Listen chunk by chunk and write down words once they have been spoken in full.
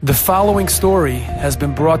The following story has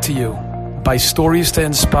been brought to you by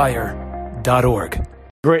StoriesToInspire.org.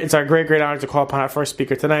 It's our great honor to call upon our first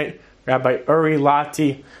speaker tonight, Rabbi Uri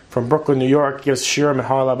Lati from Brooklyn, New York. He gives shiurim at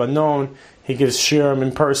Har Labanon. He gives shiurim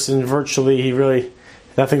in person, virtually.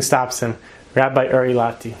 Nothing stops him. Rabbi Uri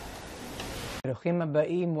Lati.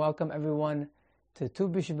 Welcome everyone to Tu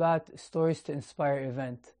B'Shvat Stories to Inspire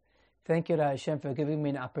event. Thank you to Hashem for giving me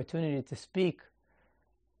an opportunity to speak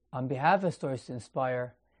on behalf of Stories to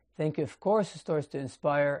Inspire. Thank you, of course, to Stories to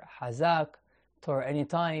Inspire, Hazak, Torah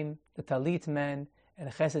Anytime, the Talit Man,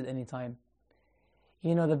 and Chesed Anytime.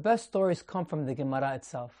 You know, the best stories come from the Gemara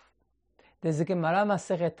itself. There's a Gemara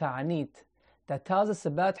Masechet Ta'anit that tells us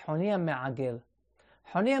about Honiya Me'agel.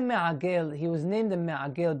 Honiya Me'agel, he was named a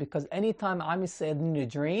Me'agel because anytime Am Yisrael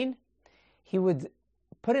needed rain, he would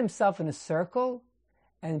put himself in a circle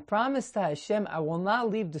and promise to Hashem, I will not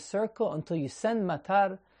leave the circle until you send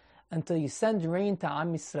matar, until you send rain to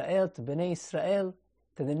Am Yisrael, to Bnei Yisrael,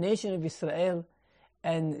 to the nation of Israel,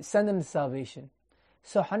 and send them the salvation.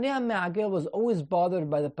 So Honiya Me'agel was always bothered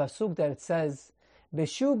by the pasuk that it says,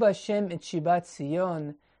 Beshuv Hashem et Shibat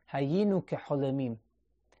Zion, hayinu kecholemim.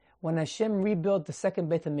 When Hashem rebuilt the second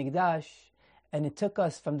Beit HaMikdash, and it took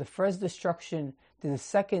us from the first destruction to the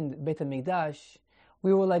second Beit HaMikdash,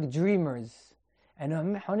 we were like dreamers. And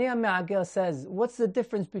Honiya Me'agel says, what's the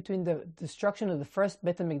difference between the destruction of the first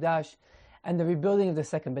Beit HaMikdash and the rebuilding of the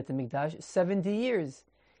second Beit HaMikdash? 70 years.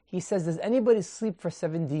 He says, does anybody sleep for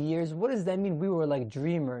 70 years? What does that mean? We were like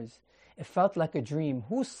dreamers. It felt like a dream.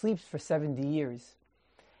 Who sleeps for 70 years?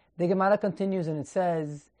 The Gemara continues and it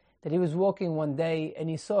says that he was walking one day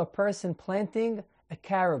and he saw a person planting a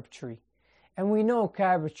carob tree. And we know a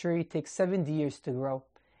carob tree takes 70 years to grow.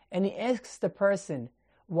 And he asks the person,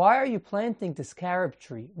 why are you planting this carob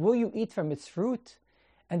tree? Will you eat from its fruit?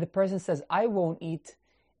 And the person says, I won't eat.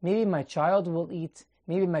 Maybe my child will eat.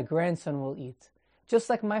 Maybe my grandson will eat. Just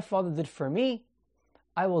like my father did for me,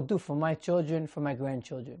 I will do for my children, for my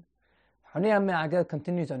grandchildren. Honiya Me'agel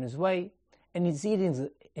continues on his way, and he's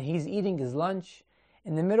eating his lunch.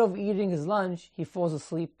 In the middle of eating his lunch, he falls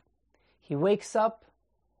asleep. He wakes up,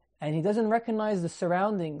 and he doesn't recognize the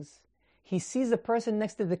surroundings. He sees a person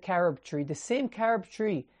next to the carob tree, the same carob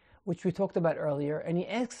tree which we talked about earlier, and he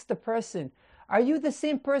asks the person, are you the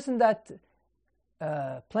same person that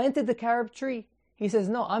planted the carob tree? He says,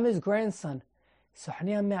 no, I'm his grandson. So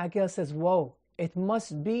Honiya Me'agel says, whoa, it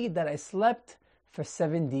must be that I slept for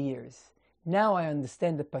 70 years. Now I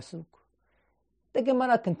understand the pasuk. The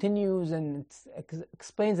Gemara continues and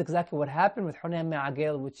explains exactly what happened with Honiya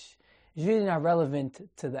Me'agel, which is really not relevant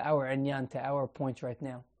to our inyan, to our point right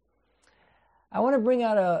now. I want to bring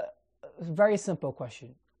out a very simple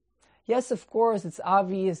question. Yes, of course, it's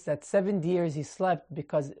obvious that 70 years he slept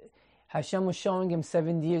because Hashem was showing him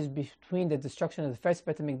 70 years between the destruction of the first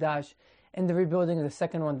Beit HaMikdash and the rebuilding of the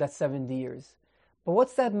second one, that's 70 years. But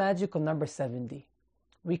what's that magical number 70?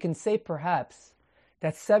 We can say perhaps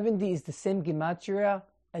that 70 is the same gematria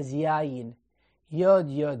as Yayin. Yod,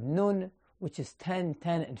 Yod, Nun, which is 10,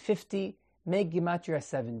 10, and 50, make gematria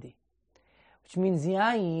 70. Which means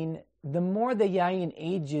Yayin, the more the Yayin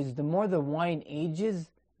ages, the more the wine ages,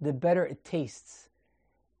 the better it tastes.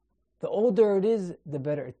 The older it is, the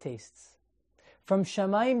better it tastes. From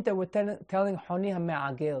Shamayim that we're telling Honiya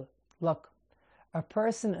Me'agel, look, a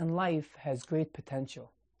person in life has great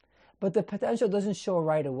potential. But the potential doesn't show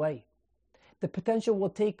right away. The potential will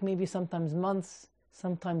take maybe sometimes months,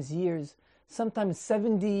 sometimes years, sometimes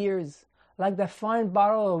 70 years. Like that fine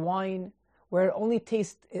bottle of wine where it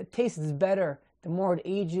tastes better the more it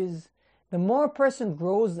ages. The more a person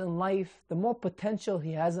grows in life, the more potential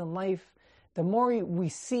he has in life, the more we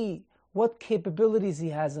see what capabilities he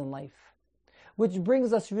has in life. Which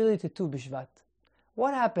brings us really to Tu B'Shvat.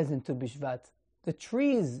 What happens in Tu B'Shvat? The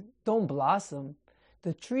trees don't blossom.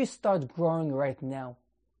 The trees start growing right now.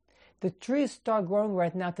 The trees start growing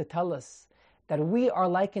right now to tell us that we are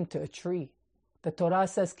likened to a tree. The Torah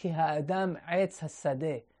says, Ki ha'adam etz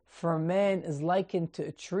hasadeh, for man is likened to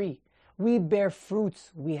a tree. We bear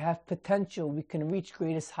fruits, we have potential, we can reach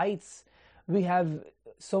greatest heights, we have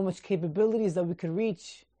so much capabilities that we can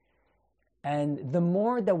reach. And the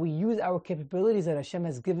more that we use our capabilities that Hashem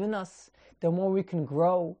has given us, the more we can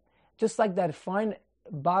grow. Just like that fine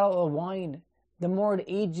bottle of wine, the more it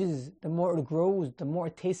ages, the more it grows, the more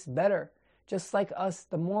it tastes better. Just like us,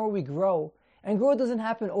 the more we grow. And growth doesn't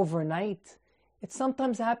happen overnight. It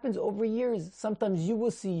sometimes happens over years. Sometimes you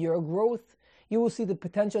will see your growth. You will see the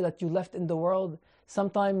potential that you left in the world.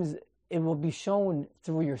 Sometimes it will be shown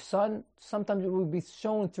through your son. Sometimes it will be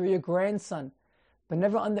shown through your grandson. But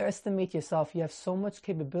never underestimate yourself. You have so much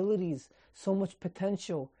capabilities, so much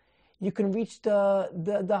potential. You can reach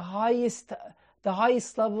the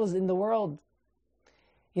highest levels in the world.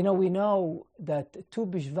 We know that Tu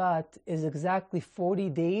Bishvat is exactly 40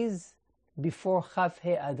 days before Chaf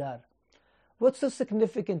He Adar. What's so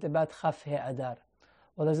significant about Chaf He Adar?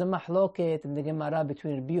 Well, there's a mahloket in the Gemara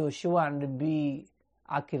between Rabbi Yoshua and Rabbi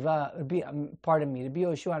Akiva, Rabbi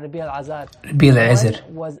Yoshua and Rabbi Al-Azar.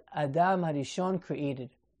 When was Adam Harishon created?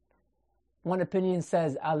 One opinion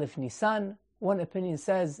says Aleph Nisan, one opinion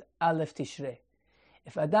says Aleph Tishrei.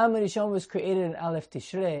 If Adam Harishon was created in Aleph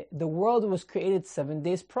Tishrei, the world was created 7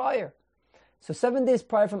 days prior. So 7 days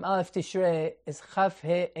prior from Aleph Tishrei is Chaf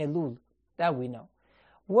He Elul. That we know.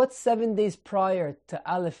 What's 7 days prior to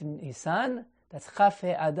Aleph Nisan? That's Chaf He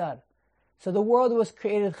Adar. So the world was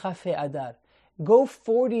created Chaf He Adar. Go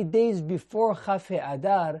 40 days before Chaf He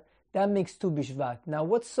Adar, that makes Tu Bishvat. Now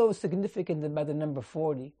what's so significant about the number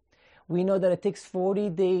 40? We know that it takes 40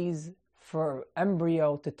 days for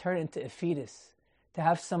embryo to turn into a fetus, to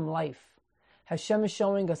have some life. Hashem is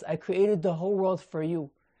showing us, I created the whole world for you,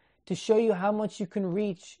 to show you how much you can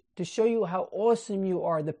reach, to show you how awesome you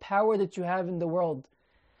are, the power that you have in the world.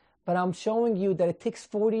 But I'm showing you that it takes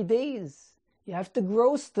 40 days. You have to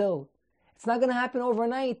grow still. It's not going to happen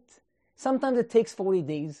overnight. Sometimes it takes 40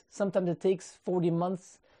 days. Sometimes it takes 40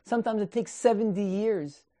 months. Sometimes it takes 70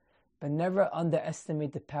 years. But never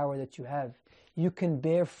underestimate the power that you have. You can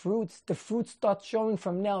bear fruits. The fruits start showing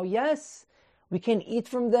from now. Yes, we can eat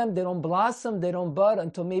from them. They don't blossom. They don't bud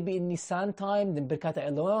until maybe in Nisan time, then Birkat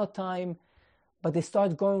Elul time. But they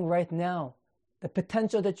start growing right now. The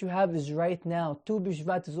potential that you have is right now. Tu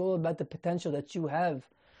Bishvat is all about the potential that you have.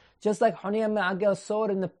 Just like Hania Me'agel saw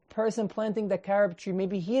it in the person planting the carob tree.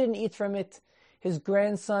 Maybe he didn't eat from it. His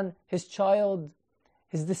grandson, his child,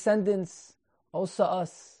 his descendants, also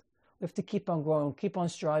us. We have to keep on growing, keep on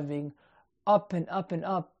striving, up and up and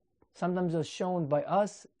up. Sometimes it's shown by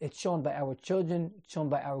us, it's shown by our children, it's shown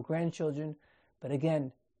by our grandchildren. But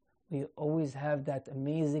again, we always have that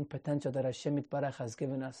amazing potential that Hashem Yitbarach has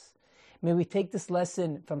given us. May we take this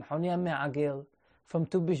lesson from Hania Me'agel, from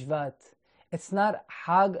Tu Bishvat. It's not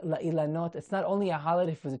Hag La'ilanot. It's not only a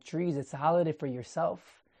holiday for the trees. It's a holiday for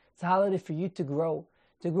yourself. It's a holiday for you to grow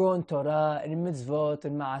in Torah, in mitzvot,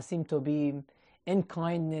 in ma'asim tobim, in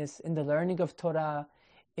kindness, in the learning of Torah,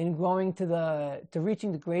 in growing to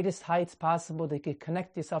reaching the greatest heights possible that you can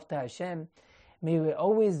connect yourself to Hashem. May we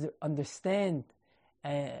always understand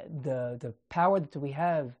the power that we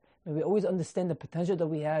have. May we always understand the potential that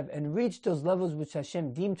we have and reach those levels which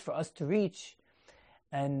Hashem deemed for us to reach.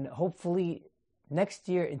 And hopefully next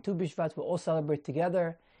year in Tu Bishvat we'll all celebrate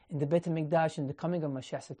together in the Beit HaMikdash in the coming of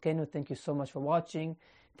Mashiach Tzidkenu. Thank you so much for watching.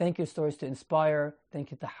 Thank you, Stories to Inspire.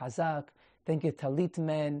 Thank you to Hazak. Thank you to Talit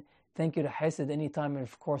Men. Thank you to Hesed Anytime, and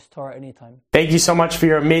of course Torah Anytime. Thank you so much for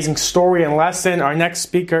your amazing story and lesson. Our next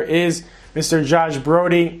speaker is Mr. Josh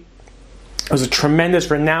Brody. He was a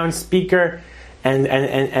tremendous, renowned speaker, and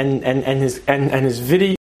his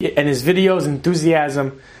videos,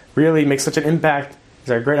 enthusiasm really make such an impact. It's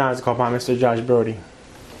a great honor to call upon Mr. Josh Brody.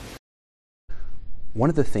 One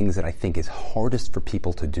of the things that I think is hardest for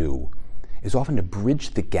people to do is often to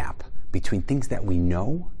bridge the gap between things that we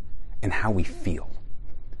know and how we feel.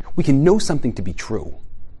 We can know something to be true,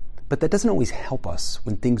 but that doesn't always help us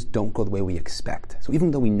when things don't go the way we expect. So even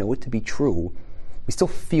though we know it to be true, we still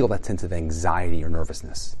feel that sense of anxiety or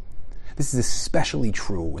nervousness. This is especially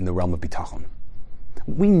true in the realm of bitachon.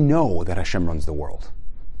 We know that Hashem runs the world.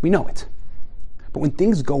 We know it. But when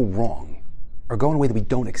things go wrong, or go in a way that we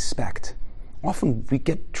don't expect, often we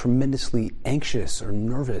get tremendously anxious or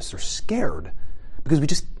nervous or scared because we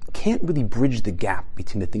just can't really bridge the gap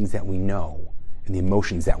between the things that we know and the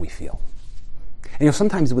emotions that we feel. And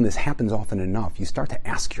sometimes when this happens often enough, you start to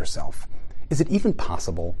ask yourself, is it even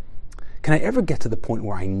possible? Can I ever get to the point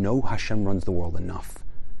where I know Hashem runs the world enough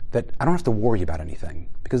that I don't have to worry about anything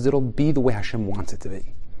because it'll be the way Hashem wants it to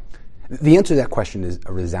be? The answer to that question is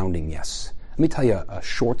a resounding yes. Let me tell you a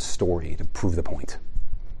short story to prove the point.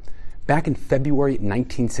 Back in February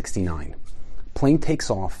 1969, a plane takes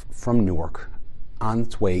off from Newark on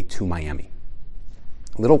its way to Miami.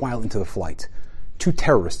 A little while into the flight, 2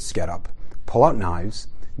 terrorists get up, pull out knives,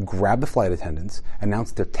 grab the flight attendants,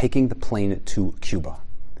 announce they're taking the plane to Cuba.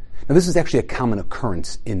 Now this is actually a common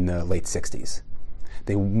occurrence in the late 60s.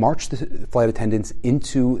 They march the flight attendants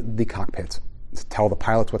into the cockpit to tell the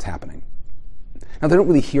pilots what's happening. Now they don't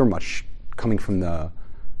really hear much coming from the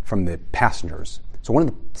passengers. So one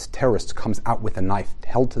of the terrorists comes out with a knife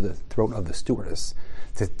held to the throat of the stewardess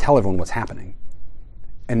to tell everyone what's happening.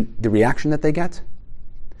 And the reaction that they get?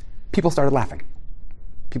 People started laughing.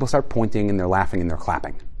 People start pointing and they're laughing and they're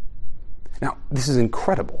clapping. Now, this is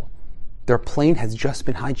incredible their plane has just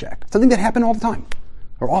been hijacked. Something that happened all the time,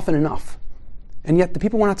 or often enough. And yet the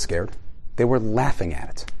people were not scared. They were laughing at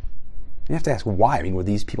it. You have to ask why. I mean, were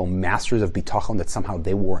these people masters of bitachon that somehow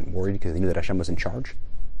they weren't worried because they knew that Hashem was in charge?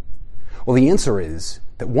 Well, the answer is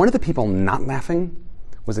that one of the people not laughing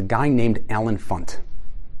was a guy named Alan Funt.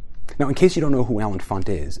 Now, in case you don't know who Alan Funt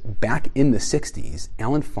is, back in the 60s,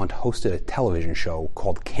 Alan Funt hosted a television show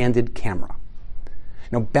called Candid Camera.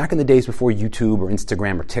 Now, back in the days before YouTube or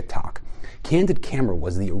Instagram or TikTok, Candid Camera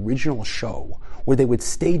was the original show where they would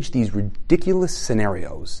stage these ridiculous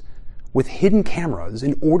scenarios with hidden cameras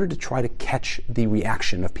in order to try to catch the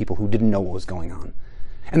reaction of people who didn't know what was going on.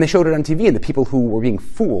 And they showed it on TV, and the people who were being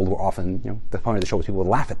fooled were often, the point of the show was people would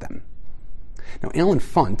laugh at them. Now, Alan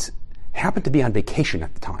Funt happened to be on vacation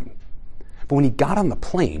at the time. But when he got on the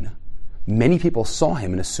plane, many people saw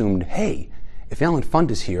him and assumed, hey, if Alan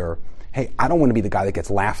Funt is here, hey, I don't want to be the guy that gets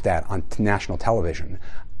laughed at on national television.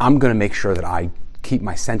 I'm going to make sure that I keep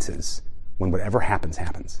my senses when whatever happens,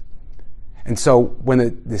 happens. And so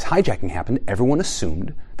when this hijacking happened, everyone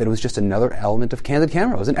assumed that it was just another element of Candid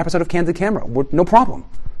Camera. It was an episode of Candid Camera. No problem.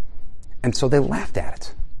 And so they laughed at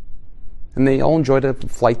it. And they all enjoyed a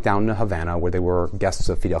flight down to Havana where they were guests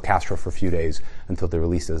of Fidel Castro for a few days until they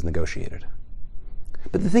released as negotiated.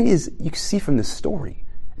 But the thing is, you can see from this story,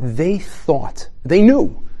 they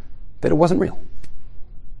knew that it wasn't real.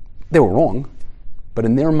 They were wrong, but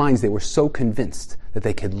in their minds they were so convinced that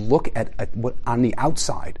they could look at what on the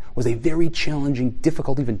outside was a very challenging,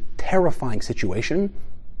 difficult, even terrifying situation,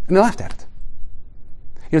 and they laughed at it.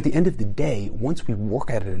 At the end of the day, once we work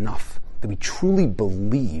at it enough, that we truly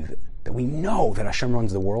believe, that we know that Hashem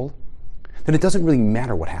runs the world, then it doesn't really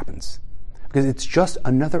matter what happens. Because it's just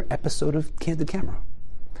another episode of Candid Camera.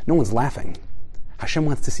 No one's laughing. Hashem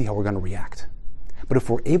wants to see how we're going to react. But if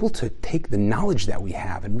we're able to take the knowledge that we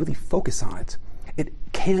have and really focus on it, it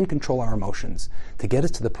can control our emotions to get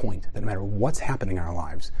us to the point that no matter what's happening in our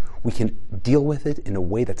lives, we can deal with it in a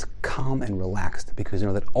way that's calm and relaxed because we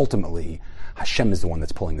know that ultimately Hashem is the one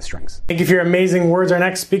that's pulling the strings. Thank you for your amazing words. Our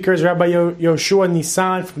next speaker is Rabbi Yoshua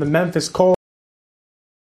Nissan from the Memphis Kollel.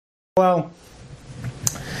 We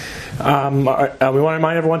want to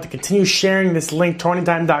remind everyone to continue sharing this link,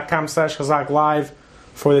 TorahAnytime.com/Chazak Live,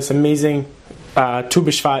 for this amazing Tu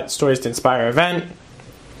B'Shvat Stories to Inspire event.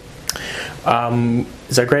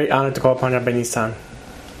 It's a great honor to call upon Rabbi Nissan.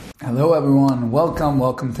 Hello everyone,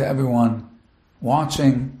 welcome to everyone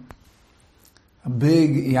watching. A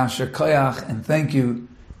big Yasher Koyach and thank you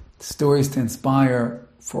to Stories to Inspire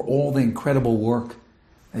for all the incredible work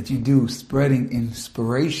that you do, spreading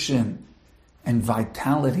inspiration and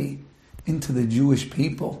vitality into the Jewish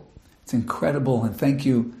people. It's incredible, and thank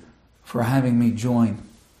you for having me join.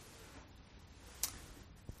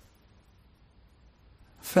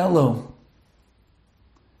 A fellow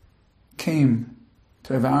came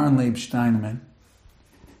to Rav Aaron Leib Steinman,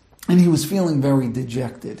 and he was feeling very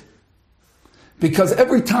dejected. Because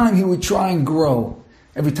every time he would try and grow,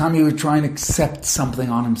 every time he would try and accept something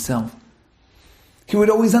on himself, he would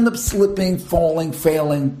always end up slipping, falling,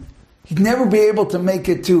 failing. He'd never be able to make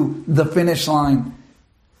it to the finish line.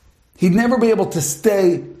 He'd never be able to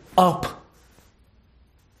stay up.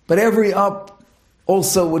 But every up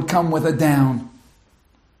also would come with a down.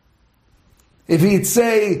 If he'd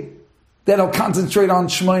say that he'll concentrate on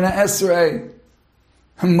Shemona Esrei,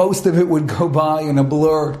 most of it would go by in a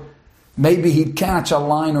blur. Maybe he'd catch a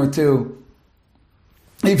line or two.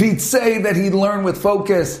 If he'd say that he'd learn with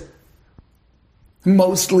focus,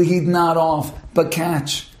 mostly he'd nod off, but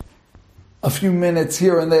catch a few minutes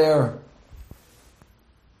here and there.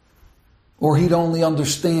 Or he'd only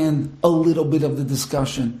understand a little bit of the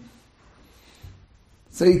discussion.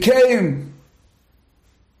 So he came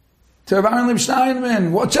to Rav Aaron Leib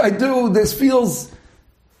Steinman. What should I do? This feels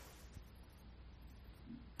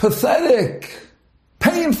pathetic,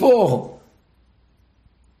 painful,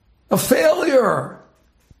 a failure.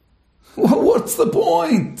 What's the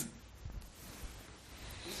point?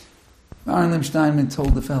 Aaron Leib Steinman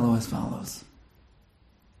told the fellow as follows.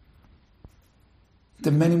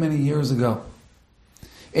 That many, many years ago,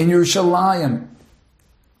 in Yerushalayim,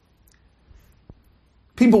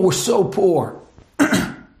 people were so poor.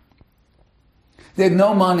 They had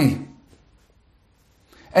no money.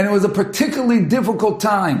 And it was a particularly difficult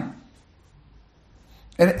time.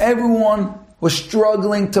 And everyone was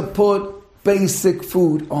struggling to put basic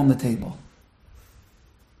food on the table.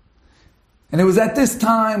 And it was at this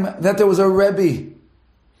time that there was a Rebbe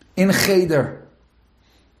in Cheder.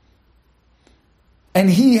 And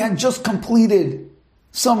he had just completed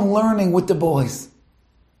some learning with the boys.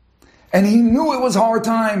 And he knew it was hard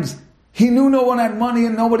times. He knew no one had money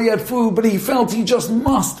and nobody had food, but he felt he just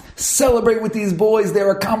must celebrate with these boys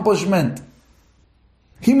their accomplishment.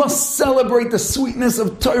 He must celebrate the sweetness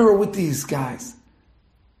of Torah with these guys.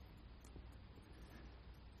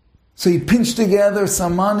 So he pinched together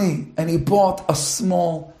some money and he bought a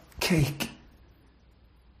small cake.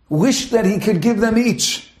 Wished that he could give them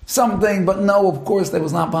each something, but no, of course that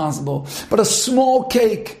was not possible. But a small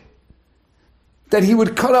cake that he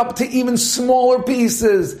would cut up to even smaller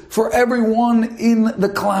pieces for everyone in the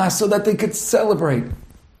class so that they could celebrate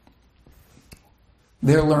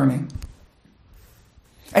their learning.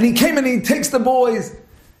 And he came and he takes the boys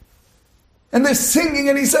and they're singing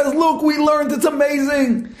and he says, look, we learned, it's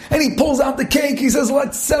amazing. And he pulls out the cake, he says,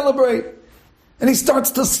 let's celebrate. And he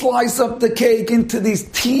starts to slice up the cake into these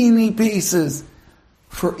teeny pieces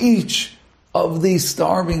for each of these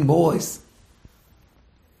starving boys.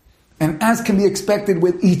 And as can be expected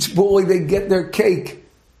with each boy, they get their cake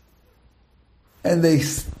and they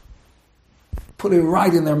put it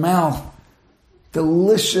right in their mouth.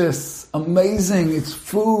 Delicious, amazing, it's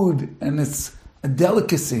food and it's a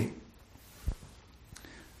delicacy.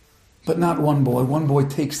 But not one boy. One boy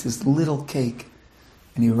takes this little cake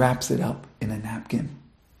and he wraps it up in a napkin.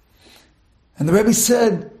 And the Rebbe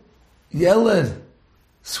said, Yeled,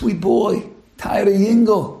 sweet boy, Taira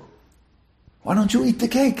Yingel, why don't you eat the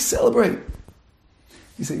cake, celebrate?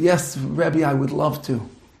 He said, yes, Rebbe, I would love to.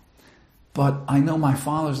 But I know my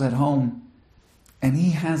father's at home and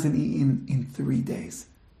he hasn't eaten in 3 days.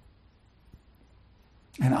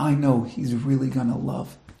 And I know he's really going to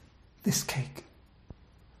love this cake.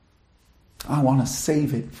 I want to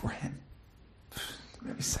save it for him. The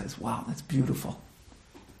Rebbe says, wow, that's beautiful.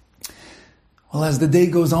 Well, as the day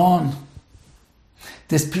goes on,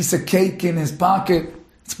 this piece of cake in his pocket,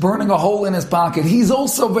 it's burning a hole in his pocket. He's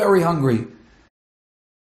also very hungry.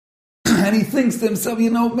 And he thinks to himself,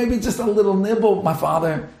 maybe just a little nibble, my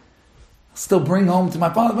father still bring home to my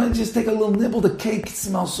father, but just take a little nibble. The cake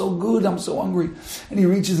smells so good, I'm so hungry. And he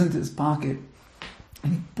reaches into his pocket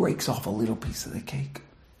and he breaks off a little piece of the cake.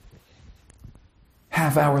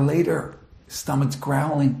 Half hour later, his stomach's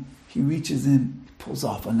growling. He reaches in, pulls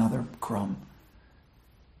off another crumb.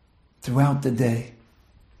 Throughout the day,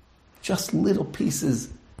 just little pieces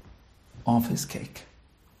off his cake.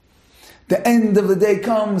 The end of the day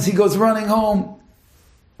comes, he goes running home.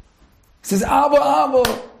 He says,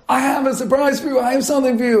 Abba, I have a surprise for you, I have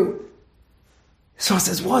something for you. So I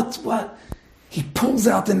says, what? He pulls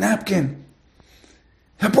out the napkin.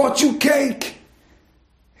 I brought you cake.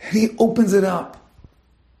 And he opens it up.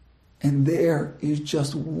 And there is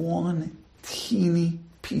just one teeny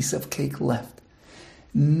piece of cake left,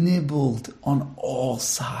 nibbled on all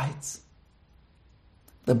sides.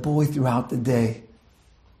 The boy throughout the day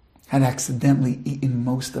had accidentally eaten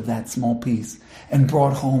most of that small piece and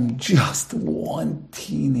brought home just one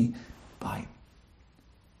teeny bite.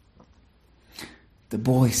 The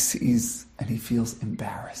boy sees and he feels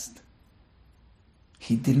embarrassed.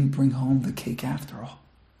 He didn't bring home the cake after all.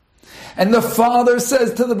 And the father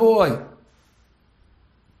says to the boy,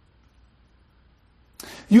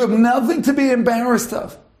 you have nothing to be embarrassed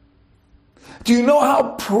of. Do you know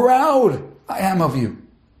how proud I am of you?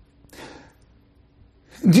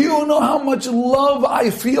 Do you know how much love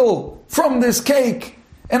I feel from this cake?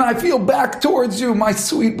 And I feel back towards you, my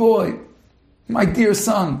sweet boy, my dear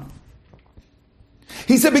son.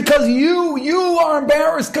 He said, because you are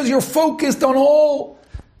embarrassed because you're focused on all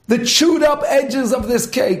the chewed up edges of this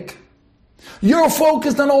cake. You're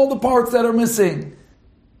focused on all the parts that are missing.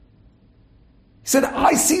 He said,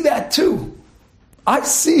 I see that too. I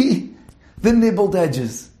see the nibbled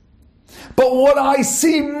edges. But what I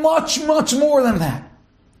see much, much more than that,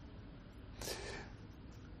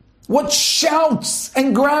 what shouts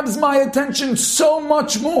and grabs my attention so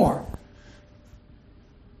much more,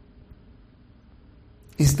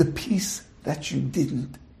 is the piece that you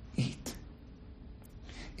didn't eat.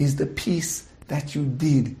 Is the piece that you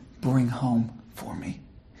did bring home for me.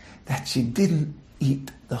 That you didn't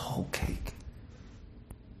eat the whole cake.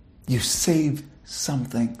 You saved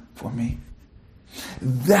something for me.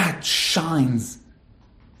 That shines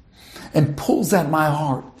and pulls at my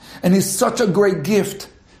heart and is such a great gift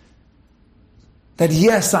that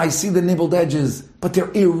yes, I see the nibbled edges, but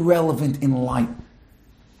they're irrelevant in light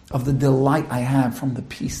of the delight I have from the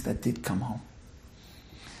piece that did come home.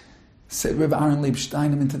 Said Reb Aaron Leib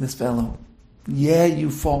Steinem into this fellow, yeah,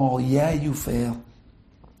 you fall, yeah, you fail.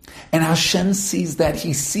 And Hashem sees that.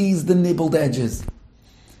 He sees the nibbled edges.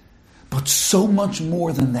 But so much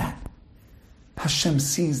more than that, Hashem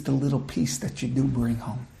sees the little piece that you do bring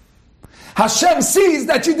home. Hashem sees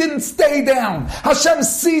that you didn't stay down. Hashem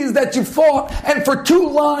sees that you fought, and for 2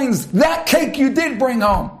 lines, that cake you did bring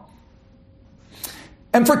home.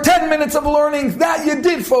 And for 10 minutes of learning, that you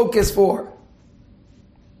did focus for.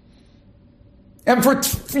 And for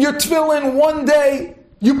your tefillin, one day,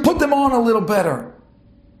 you put them on a little better.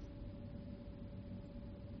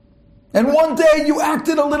 And one day, you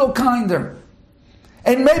acted a little kinder.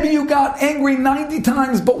 And maybe you got angry 90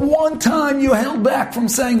 times, but one time you held back from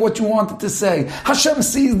saying what you wanted to say. Hashem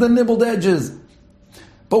sees the nibbled edges.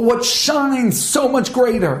 But what shines so much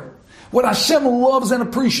greater, what Hashem loves and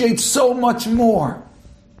appreciates so much more,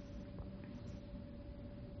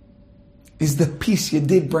 is the piece you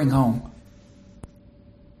did bring home.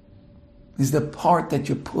 Is the part that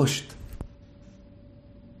you pushed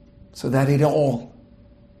so that it all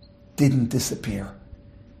didn't disappear.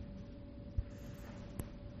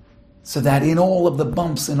 So that in all of the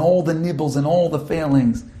bumps and all the nibbles and all the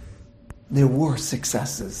failings, there were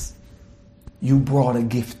successes. You brought a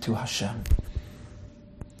gift to Hashem.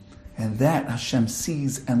 And that Hashem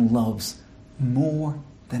sees and loves more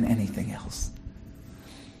than anything else.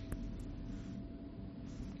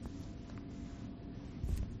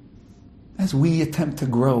 As we attempt to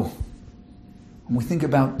grow, when we think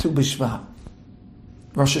about Tu B'Shvat,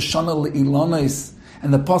 Rosh Hashanah Le'ilonis,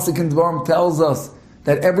 and the Pasuk in Dvarim tells us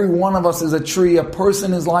that every one of us is a tree. A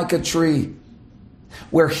person is like a tree.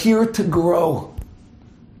 We're here to grow.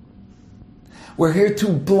 We're here to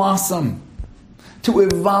blossom, to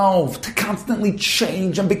evolve, to constantly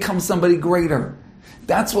change and become somebody greater.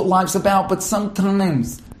 That's what life's about. But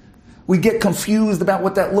sometimes we get confused about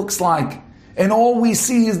what that looks like. And all we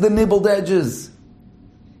see is the nibbled edges.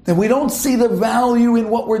 And we don't see the value in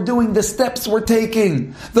what we're doing, the steps we're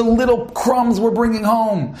taking, the little crumbs we're bringing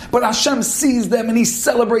home. But Hashem sees them and He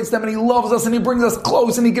celebrates them and He loves us and He brings us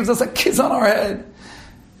close and He gives us a kiss on our head.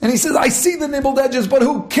 And He says, I see the nibbled edges, but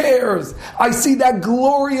who cares? I see that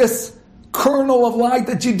glorious kernel of light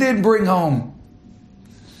that you did bring home.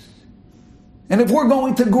 And if we're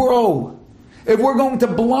going to grow, if we're going to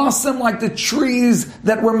blossom like the trees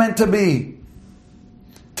that we're meant to be,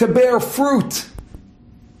 to bear fruit,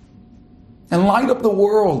 and light up the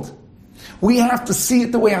world, we have to see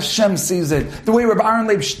it the way Hashem sees it, the way Rabbi Aaron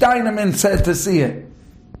Leib Steinemann said to see it.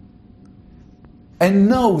 And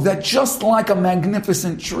know that just like a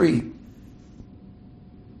magnificent tree,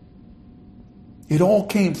 it all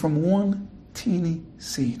came from one teeny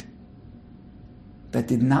seed that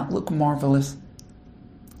did not look marvelous,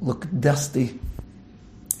 looked dusty,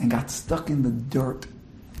 and got stuck in the dirt,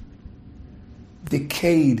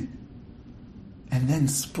 decayed, and then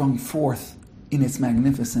sprung forth in its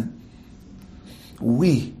magnificence.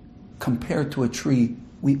 We, compared to a tree,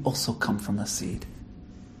 we also come from a seed.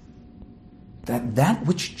 That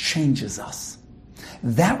which changes us,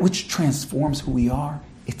 that which transforms who we are,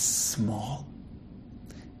 it's small.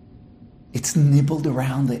 It's nibbled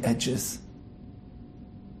around the edges.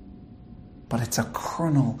 But it's a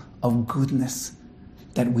kernel of goodness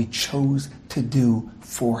that we chose to do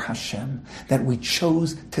for Hashem, that we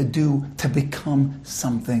chose to do to become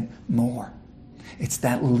something more. It's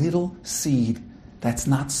that little seed that's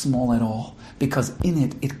not small at all, because in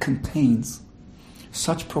it, it contains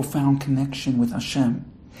such profound connection with Hashem,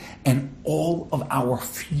 and all of our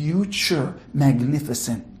future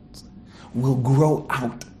magnificence will grow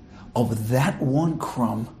out of that one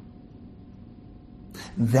crumb,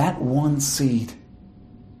 that one seed,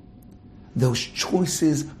 those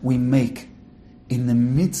choices we make in the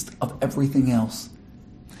midst of everything else,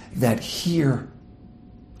 that here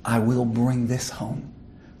I will bring this home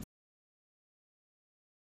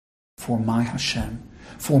for my Hashem,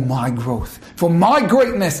 for my growth, for my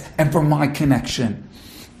greatness, and for my connection.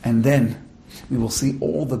 And then we will see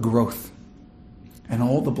all the growth and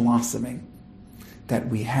all the blossoming that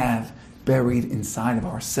we have buried inside of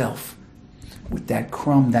ourselves with that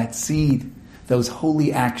crumb, that seed, those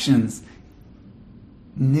holy actions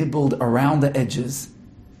nibbled around the edges,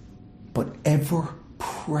 but ever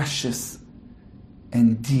precious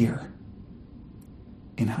and dear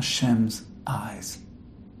in Hashem's eyes.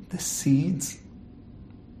 The seeds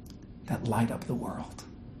that light up the world.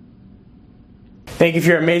 Thank you for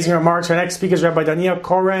your amazing remarks. Our next speaker is Rabbi Daniel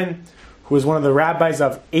Koren, who is one of the rabbis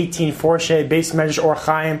of 18 Forshe, Beis Medrash Or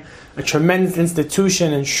Chaim, a tremendous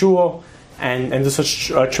institution in Shul, and does such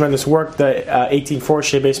tremendous work, the 18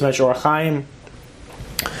 Forshe, Beis Medrash Or Chaim.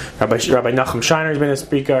 Rabbi Nachum Shiner has been a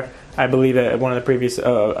speaker, I believe, at one of the previous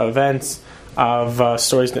events of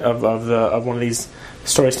stories of one of these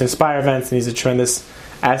Stories to Inspire events, and he's a tremendous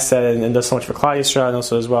asset and does so much for Klal Yisrael, and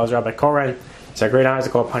also as well as Rabbi Koren. It's a great honor to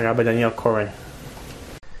call upon Rabbi Daniel Koren.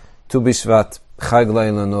 Tu B'Shvat, Chag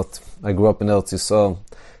La'ilanot. I grew up in Eretz Yisrael.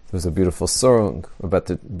 There was a beautiful song about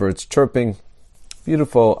the birds chirping.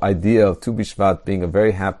 Beautiful idea of Tu B'Shvat being a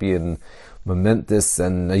very happy and momentous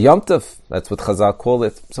and a Yom Tov. That's what Chazal call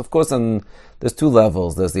it. So of course, there's two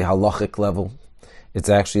levels. There's the halachic level. It's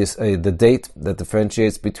actually the date that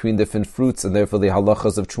differentiates between different fruits, and therefore the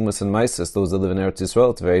halachas of Trumas and Maisis. Those that live in Eretz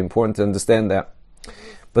Yisrael, it's very important to understand that.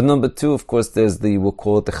 But number two, of course, there's we'll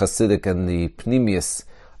call it the Hasidic and the Pnimius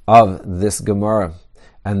of this Gemara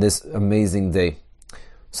and this amazing day.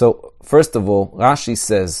 So, first of all, Rashi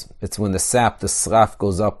says it's when the sap, the sraf,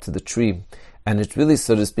 goes up to the tree, and it's really,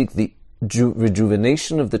 so to speak, the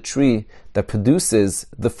rejuvenation of the tree that produces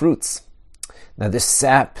the fruits. Now, this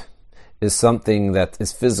sap is something that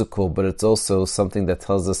is physical, but it's also something that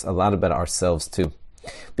tells us a lot about ourselves too.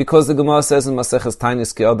 Because the Gemara says in Maseches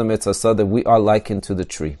Tainis Ki Adam Etz Hasa that we are likened to the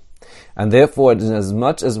tree. And therefore, as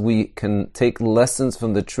much as we can take lessons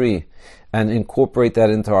from the tree and incorporate that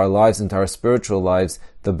into our lives, into our spiritual lives,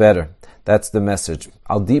 the better. That's the message.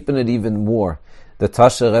 I'll deepen it even more. The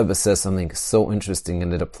Tasha Rebbe says something so interesting,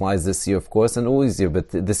 and it applies this year, of course, and always year, but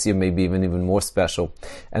this year may be even more special.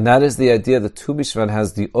 And that is the idea that Tu B'Shvat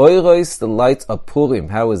has the Oiros, the light of Purim.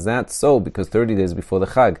 How is that so? Because 30 days before the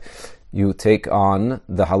Chag, you take on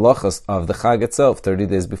the halachas of the Chag itself, 30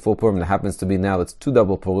 days before Purim. It happens to be now, it's two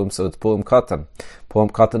double Purim, so it's Purim Katan. Purim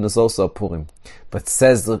Katan is also a Purim. But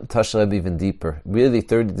says the Tasha Rebbe even deeper. Really,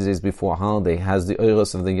 30 days before holiday has the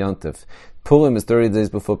Oiros of the Yontif. Purim is 30 days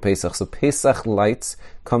before Pesach, so Pesach lights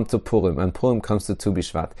come to Purim, and Purim comes to Tu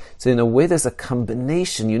B'Shvat. So in a way, there's a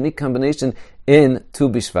combination, unique combination in Tu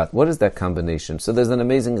B'Shvat. What is that combination? So there's an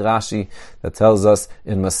amazing Rashi that tells us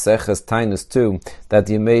in Maseches Tainis 2 that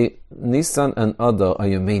Yemei Nisan and Adar are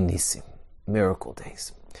Yemei Nisim, miracle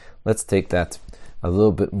days. Let's take that a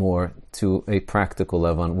little bit more to a practical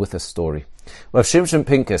level and with a story. We have Shimshon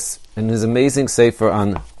Pincus in his amazing sefer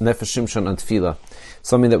on Nefesh Shimshon and Tefillah,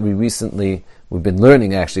 something that we've been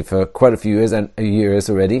learning actually for quite a few years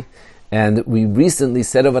already, and we recently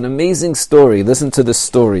said of an amazing story. Listen to this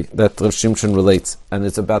story that Rav Shimshon relates, and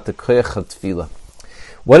it's about the Koyach HaTefillah.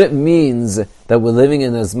 What it means that we're living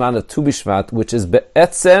in a Zman of Tu B'Shvat, which is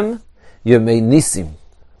Be'etzem Yemei Nisim.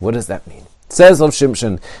 What does that mean? Says Rav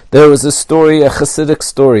Shimshon, there was a story, a Hasidic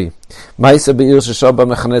story. There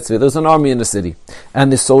was an army in the city,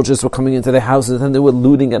 and the soldiers were coming into their houses, and they were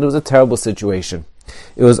looting, and it was a terrible situation.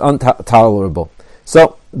 It was intolerable.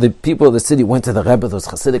 So the people of the city went to the Rebbe, those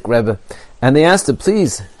Hasidic Rebbe, and they asked him,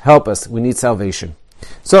 please help us, we need salvation.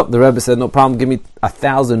 So the Rebbe said, no problem, give me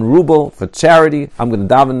 1,000 ruble for charity, I'm going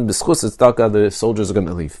to daven, b'schus tzedakah, the soldiers are going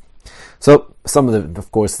to leave. So some of them,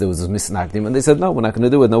 of course, there was a misnagdim, and they said, no, we're not going to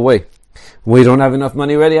do it, no way. We don't have enough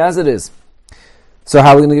money ready as it is. So how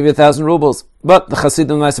are we going to give you 1,000 rubles? But the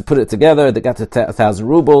Hasidim Maisa put it together, they got to 1,000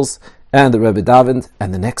 rubles, and the Rebbe davened,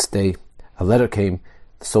 and the next day a letter came,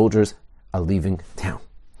 the soldiers are leaving town.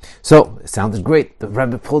 So it sounded great, the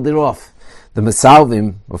Rebbe pulled it off. The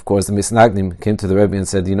Mesalvim, of course, the Misnagdim, came to the Rebbe and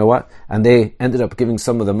said, you know what? And they ended up giving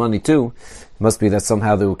some of the money too. It must be that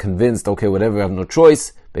somehow they were convinced, okay, whatever, I have no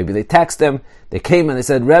choice. Maybe they taxed them. They came and they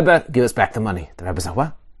said, Rebbe, give us back the money. The Rebbe said,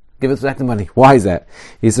 what? Give us back the money. Why is that?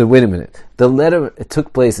 He said, wait a minute. The letter, it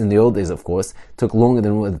took place in the old days, of course. It took longer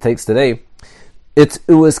than what it takes today. It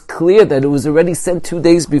was clear that it was already sent 2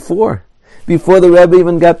 days before the Rebbe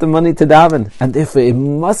even got the money to daven. And therefore, it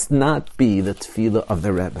must not be the tefillah of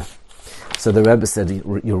the Rebbe. So the Rebbe said,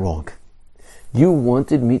 you're wrong. You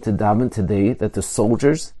wanted me to daven today that the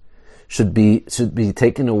soldiers should be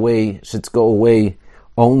taken away, should go away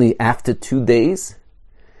only after 2 days?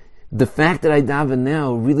 The fact that I daven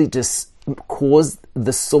now really just caused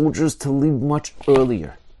the soldiers to leave much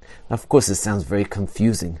earlier. Now, of course, it sounds very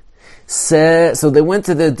confusing. So they went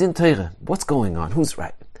to the Din Torah. What's going on? Who's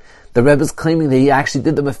right? The Rebbe's claiming that he actually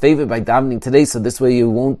did them a favor by davening today, so this way you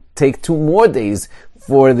won't take 2 more days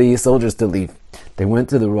for the soldiers to leave. They went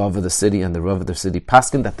to the Rav of the city, and the Rav of the city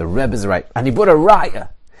paskined that the Rebbe is right. And he brought a raya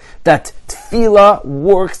that tefillah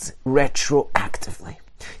works retroactively.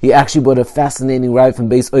 He actually brought a fascinating raya from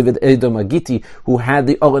Beis Oved Edom Agiti, who had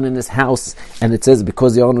the Aron in his house, and it says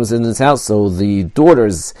because the Aron was in his house, so the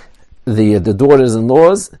daughters, the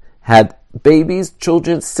daughters-in-laws had babies,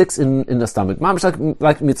 children, 6 in the stomach,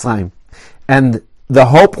 like Mitzrayim. And the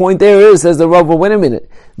whole point there is, says the Rav, well, wait a minute,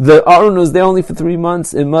 the Aron was there only for 3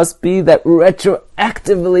 months. It must be that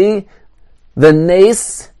retroactively, the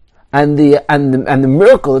nes and the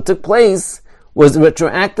miracle that took place was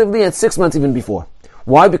retroactively at 6 months even before.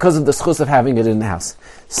 Why? Because of the schus of having it in the house.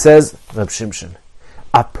 Says Reb Shimshon,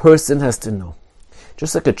 a person has to know.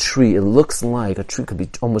 Just like a tree, it looks like a tree could be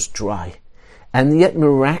almost dry. And yet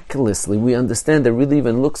miraculously, we understand it really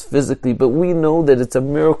even looks physically, but we know that it's a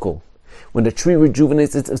miracle. When the tree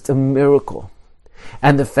rejuvenates, it's a miracle.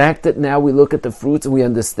 And the fact that now we look at the fruits and we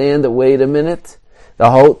understand that, wait a minute, the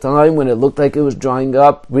whole time when it looked like it was drying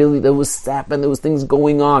up, really there was sap and there was things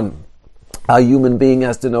going on. A human being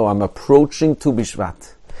has to know, I'm approaching Tu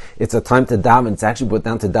B'Shvat. It's a time to daven. It's actually brought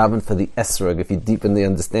down to daven for the esrog. If you deepen the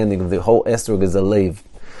understanding of the whole esrog as a leiv,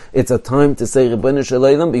 it's a time to say, Ribono Shel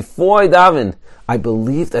Olam, before I daven, I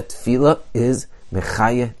believe that tefillah is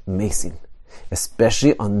mechayeh mesim.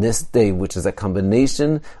 Especially on this day, which is a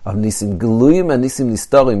combination of Nisim Geluyim and Nisim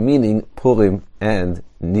Nistarim, meaning Purim and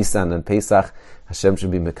Nisan and Pesach. Hashem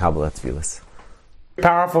should be mekabel at tefillas.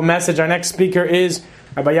 Powerful message. Our next speaker is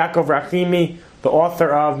Rabbi Yaakov Rahimi, the author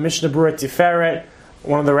of Mishnah Berurah Tiferet,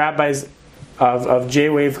 one of the rabbis of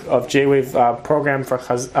J-Wave program for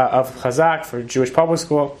of Chazak for Jewish public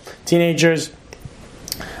school teenagers,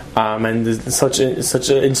 and such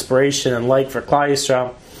an inspiration and light for Klal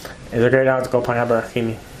Yisrael. It's a great honor to go upon Rabbi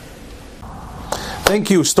Rahimi. Thank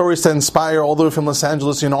you. Stories to Inspire, all the way from Los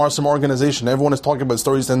Angeles, an awesome organization. Everyone is talking about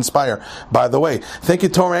Stories to Inspire. By the way, thank you,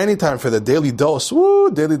 Torah Anytime, for the Daily Dose. Woo!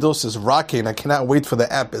 Daily Dose is rocking. I cannot wait for the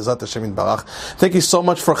app. Bezat Hashem Barach. Thank you so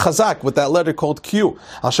much for Chazak with that letter called Q.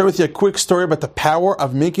 I'll share with you a quick story about the power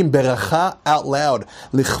of making beracha out loud.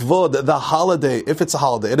 Lichvod, the holiday, if it's a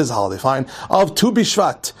holiday, it is a holiday, fine, of Tu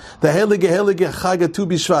B'Shvat. The Heilige Chag Tu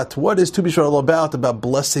B'Shvat. What is Tu B'Shvat all about? About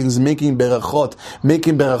blessings, making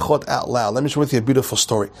berachot out loud. Let me share with you a beautiful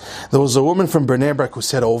story. There was a woman from Bnei Brak who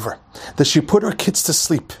said over that she put her kids to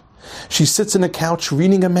sleep. She sits on a couch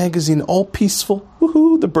reading a magazine, all peaceful.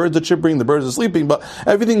 Woohoo! The birds are chirping, the birds are sleeping, but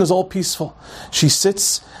everything is all peaceful. She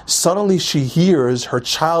sits. Suddenly, she hears her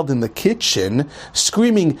child in the kitchen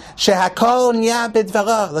screaming, "Shehakol niyeh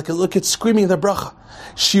b'dvara," like a little kid screaming the bracha.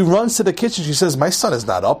 She runs to the kitchen. She says, "My son is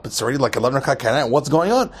not up. It's already like 11 o'clock at night. What's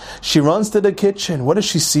going on?" She runs to the kitchen. What does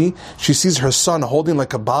she see? She sees her son holding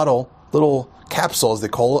like a bottle, little capsule, as they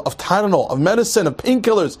call it, of Tylenol, of medicine, of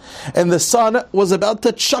painkillers. And the son was about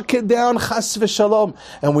to chuck it down, chas v'shalom.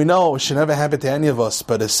 And we know it should never happen to any of us,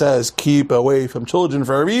 but it says, keep away from children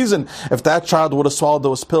for a reason. If that child would have swallowed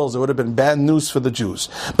those pills, it would have been bad news for the Jews.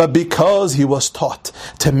 But because he was taught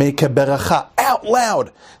to make a beracha out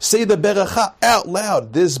loud, say the beracha out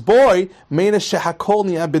loud, this boy made a shehakol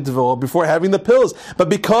niyeh b'dvaro before having the pills. But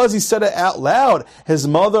because he said it out loud, his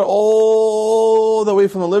mother all the way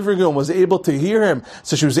from the living room was able to hear him,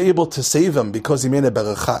 so she was able to save him because he made a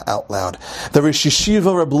beracha out loud. The Rosh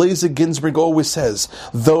Yeshiva Reb Eliezer Ginsburg always says,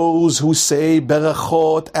 those who say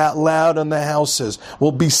berachot out loud in the houses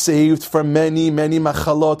will be saved from many, many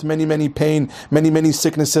machalot, many pain, many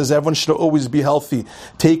sicknesses. Everyone should always be healthy.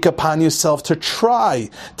 Take upon yourself to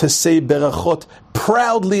try to say berachot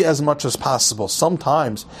proudly as much as possible.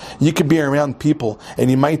 Sometimes you could be around people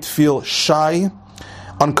and you might feel shy,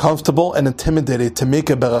 uncomfortable and intimidated to make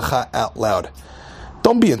a beracha out loud.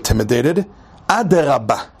 Don't be intimidated.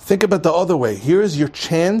 Adarabah. Think about the other way. Here's your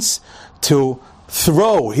chance to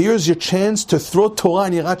throw. Here's your chance to throw Torah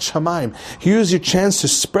and Yirat Shamayim. Here's your chance to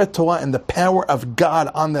spread Torah and the power of God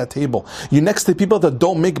on that table. You're next to people that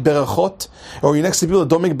don't make berachot, or you're next to people that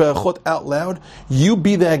don't make berachot out loud. You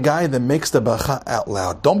be that guy that makes the beracha out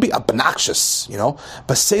loud. Don't be obnoxious,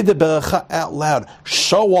 but say the beracha out loud.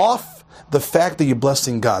 Show off the fact that you're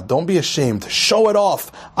blessing God. Don't be ashamed. Show it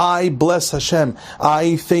off. I bless Hashem.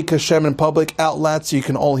 I thank Hashem in public out loud so you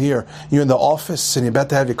can all hear. You're in the office and you're about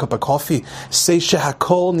to have your cup of coffee. Say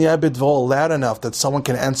Shehakol niyeh b'dvaro loud enough that someone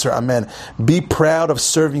can answer Amen. Be proud of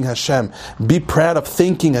serving Hashem. Be proud of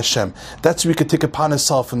thanking Hashem. That's what we could take upon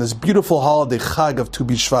ourselves in this beautiful holiday, Chag of Tu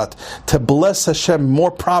B'Shvat, to bless Hashem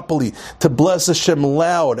more properly, to bless Hashem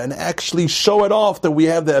loud, and actually show it off that we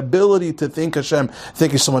have the ability to thank Hashem.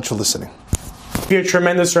 Thank you so much for listening. Your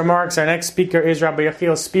tremendous remarks. Our next speaker is Rabbi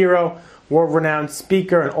Yechiel Spiro, world-renowned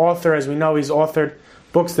speaker and author. As we know, he's authored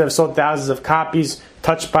books that have sold thousands of copies,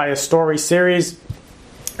 Touched by a Story series.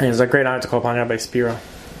 And it's a great honor to call upon Rabbi Spiro.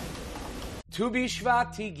 Tu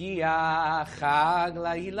B'Shvat higia chag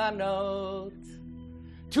la'ilanot.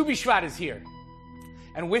 Tu B'Shvat is here.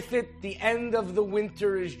 And with it, the end of the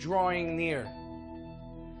winter is drawing near.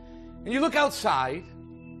 And you look outside,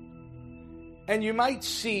 and you might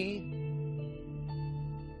see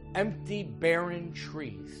empty, barren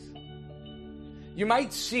trees. You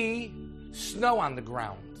might see snow on the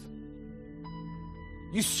ground.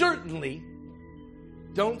 You certainly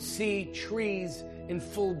don't see trees in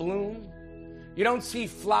full bloom. You don't see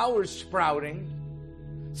flowers sprouting.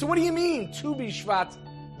 So what do you mean, Tu B'Shvat,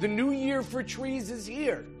 the new year for trees is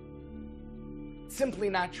here? It's simply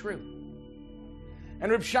not true.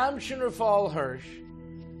 And Reb Shamshon Raphael Hirsch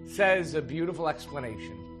says a beautiful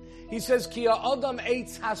explanation. He says, Ki ha'adam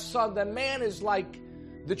eitz hasad, the man is like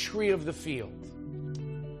the tree of the field.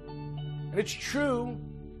 And it's true,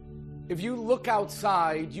 if you look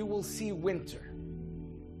outside, you will see winter.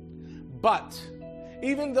 But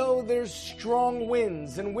even though there's strong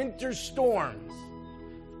winds and winter storms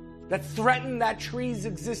that threaten that tree's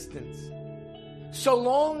existence, so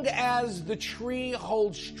long as the tree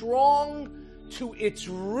holds strong to its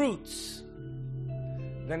roots,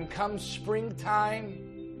 then comes springtime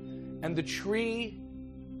and the tree,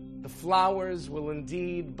 the flowers will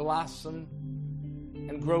indeed blossom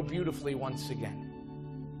and grow beautifully once again.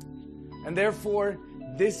 And therefore,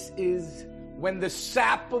 this is when the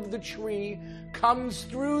sap of the tree comes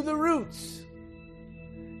through the roots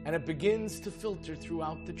and it begins to filter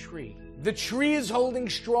throughout the tree. The tree is holding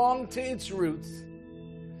strong to its roots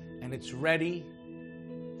and it's ready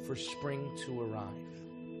for spring to arrive.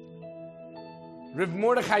 Rav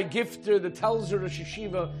Mordechai Gifter, the Telzer Rosh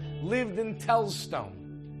Yeshiva, lived in Telstone.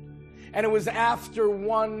 And it was after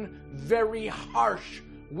one very harsh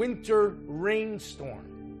winter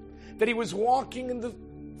rainstorm that he was walking in the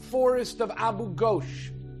forest of Abu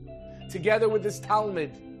Ghosh together with his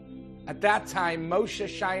Talmud, at that time Moshe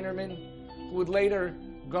Shinerman, who would later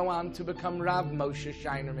go on to become Rav Moshe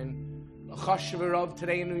Shinerman, a Choshev Rav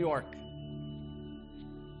today in New York.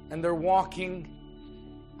 And they're walking,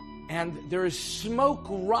 and there is smoke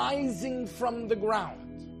rising from the ground.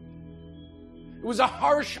 It was a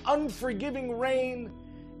harsh, unforgiving rain,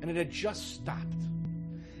 and it had just stopped.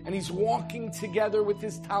 And he's walking together with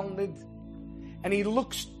his Talmud, and he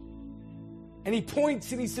looks, and he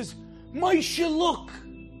points, and he says, Moshe, look!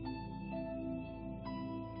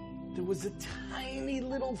 There was a tiny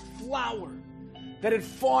little flower that had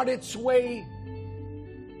fought its way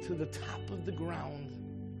to the top of the ground,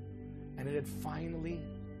 and it had finally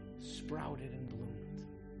sprouted and bloomed.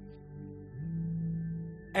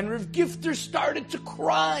 And Rav Gifter started to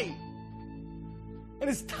cry. And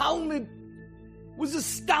his Talmud was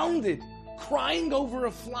astounded, crying over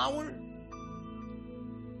a flower.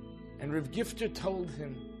 And Rav Gifter told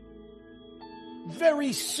him,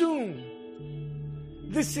 very soon,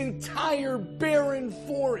 this entire barren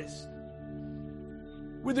forest,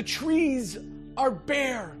 where the trees are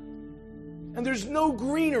bare and there's no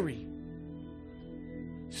greenery,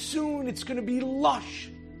 soon it's going to be lush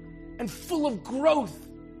and full of growth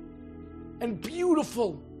and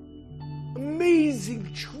beautiful,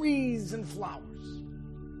 amazing trees and flowers.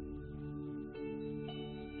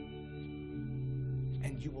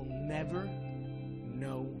 And you will never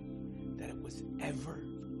know that it was ever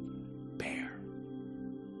bare.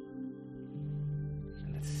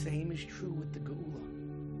 And the same is true with the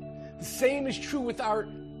Geula. The same is true with our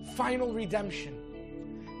final redemption.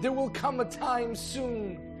 There will come a time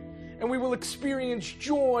soon, and we will experience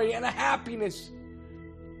joy and a happiness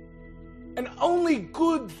and only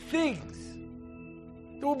good things.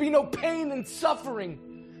 There will be no pain and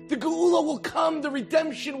suffering. The Geula will come, the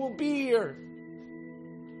redemption will be here.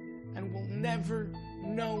 And we'll never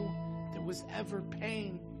know there was ever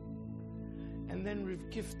pain. And then Rav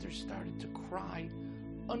Gifter started to cry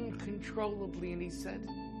uncontrollably, and he said,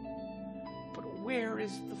 but where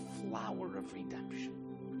is the flower of redemption?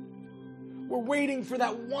 We're waiting for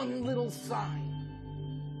that one little sign.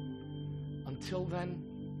 Until then,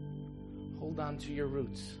 hold on to your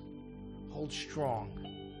roots. Hold strong.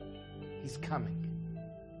 He's coming.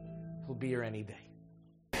 He'll be here any day.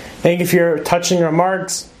 Thank you for your touching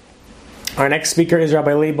remarks. Our next speaker is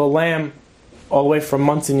Rabbi Leibel Lamb, all the way from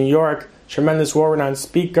Monsey, New York. Tremendous war-renowned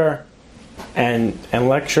speaker and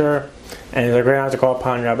lecturer. And it's a great honor to call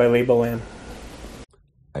upon Rabbi Leibel Lamb.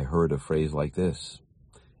 I heard a phrase like this.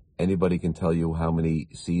 Anybody can tell you how many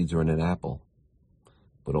seeds are in an apple,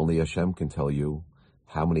 but only Hashem can tell you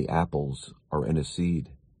how many apples are in a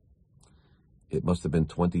seed. It must have been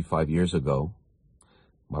 25 years ago.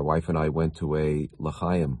 My wife and I went to a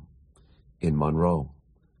L'chaim in Monroe,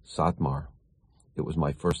 Satmar. It was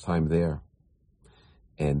my first time there.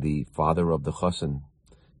 And the father of the chassan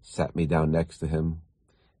sat me down next to him,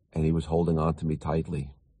 and he was holding on to me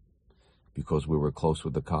tightly because we were close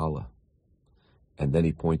with the Kala. And then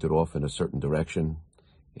he pointed off in a certain direction,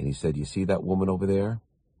 and he said, you see that woman over there?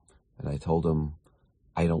 And I told him,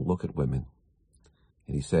 I don't look at women.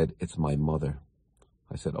 And he said, it's my mother.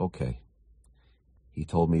 I said, okay. He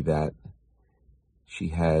told me that she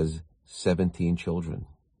has 17 children,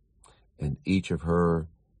 and each of her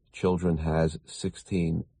children has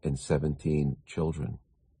 16 and 17 children.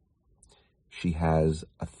 She has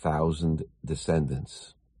 1,000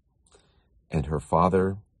 descendants. And her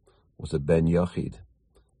father was a Ben Yachid,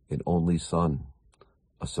 an only son,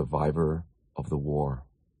 a survivor of the war.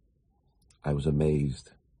 I was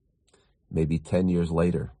amazed. Maybe 10 years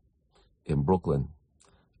later, in Brooklyn,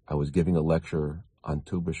 I was giving a lecture on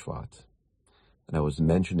Tu B'Shvat, and I was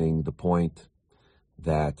mentioning the point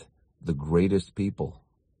that the greatest people,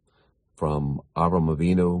 from Avraham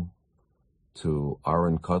Avinu to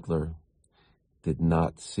Aaron Cutler, did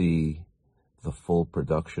not see the full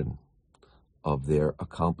production of their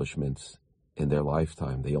accomplishments in their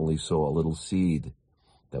lifetime. They only saw a little seed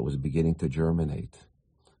that was beginning to germinate,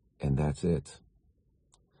 and that's it.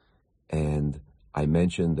 And I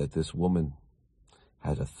mentioned that this woman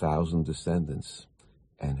had 1,000 descendants,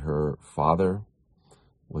 and her father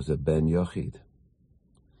was a Ben Yochid.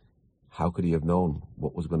 How could he have known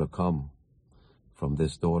what was going to come from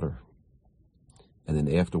this daughter? And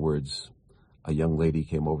then afterwards, a young lady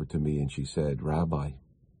came over to me and she said, Rabbi,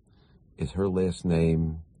 is her last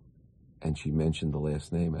name? And she mentioned the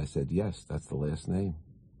last name. I said, yes, that's the last name.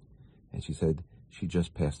 And she said, she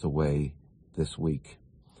just passed away this week.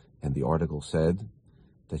 And the article said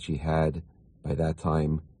that she had, by that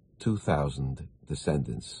time, 2,000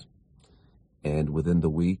 descendants. And within the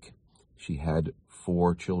week, she had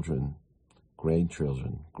 4 children,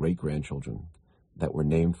 grandchildren, great-grandchildren, that were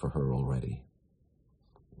named for her already.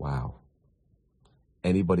 Wow.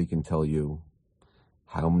 Anybody can tell you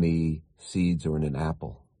how many seeds are in an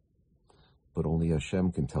apple, but only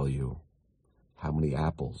Hashem can tell you how many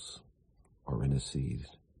apples are in a seed.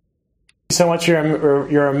 Thank you so much for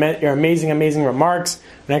your amazing remarks.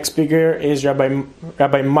 The next speaker is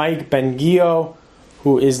Rabbi Mike Ben-Gio,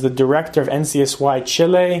 who is the director of NCSY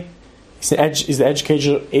Chile. He's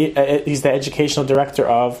the educational director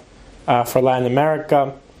of for Latin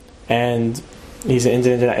America, and he's an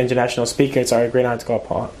international speaker. It's our great honor to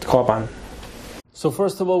call upon. So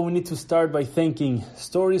first of all, we need to start by thanking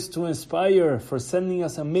Stories to Inspire for sending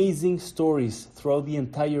us amazing stories throughout the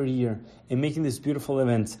entire year and making this beautiful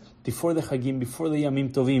event before the Chagim, before the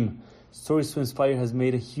Yamim Tovim. Stories to Inspire has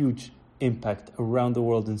made a huge impact around the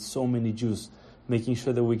world in so many Jews, making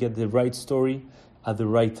sure that we get the right story at the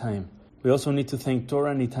right time. We also need to thank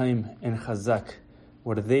Torah Anytime and Chazak.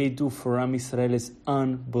 What they do for Am Yisrael is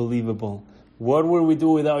unbelievable. What would we do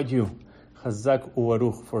without you? Chazak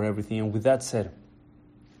u'baruch for everything. And with that said,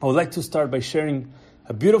 I would like to start by sharing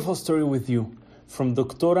a beautiful story with you from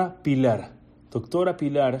Doctora Pilar. Doctora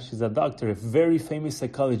Pilar, she's a doctor, a very famous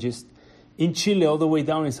psychologist in Chile, all the way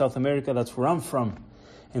down in South America. That's where I'm from.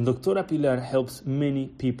 And Doctora Pilar helps many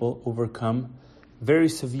people overcome very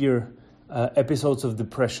severe episodes of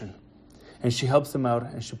depression. And she helps them out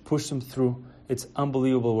and she pushes them through. It's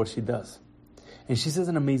unbelievable what she does. And she says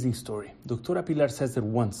an amazing story. Doctora Pilar says that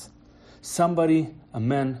once, a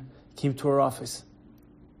man, came to her office.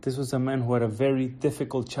 This was a man who had a very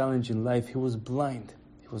difficult challenge in life. He was blind.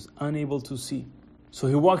 He was unable to see. So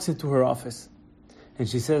he walks into her office and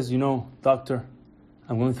she says, doctor,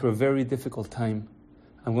 I'm going through a very difficult time.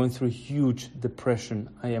 I'm going through a huge depression.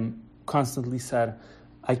 I am constantly sad.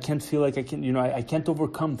 I can't feel like I can't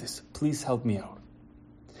overcome this. Please help me out.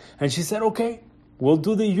 And she said, okay, we'll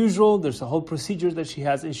do the usual. There's a whole procedure that she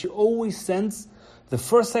has. And she always sends the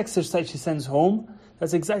first exercise she sends home.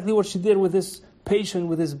 That's exactly what she did with this patient,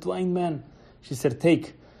 with this blind man. She said,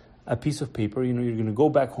 take a piece of paper. You're going to go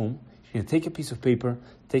back home. You're going to take a piece of paper,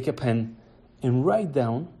 take a pen, and write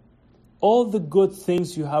down all the good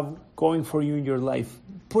things you have going for you in your life.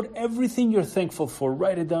 Put everything you're thankful for.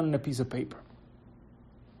 Write it down on a piece of paper.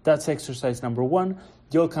 That's exercise number 1.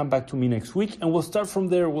 You'll come back to me next week and we'll start from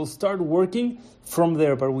there. We'll start working from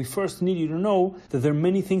there. But we first need you to know that there are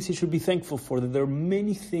many things he should be thankful for, that there are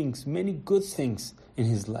many things, many good things in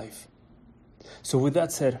his life. So with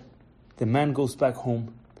that said, the man goes back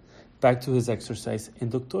home, back to his exercise,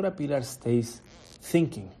 and Doctora Pilar stays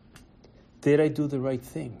thinking, did I do the right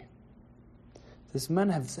thing? This man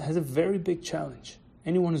has a very big challenge.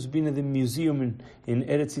 Anyone who's been at the museum in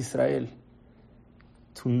Eretz Israel,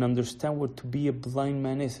 to understand what to be a blind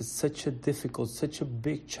man is, it's such a difficult, such a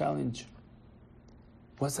big challenge.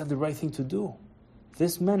 Was that the right thing to do?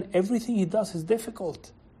 This man, everything he does is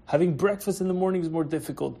difficult. Having breakfast in the morning is more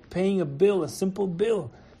difficult. Paying a bill, a simple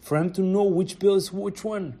bill, for him to know which bill is which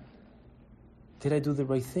one. Did I do the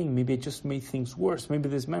right thing? Maybe I just made things worse. Maybe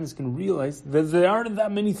this man is going to realize that there aren't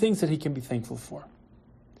that many things that he can be thankful for.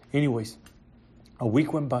 Anyways, a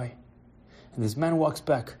week went by, and this man walks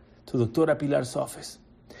back to Doctora Pilar's office.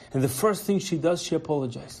 And the first thing she does, she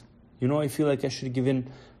apologizes. I feel like I should have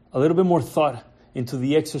given a little bit more thought into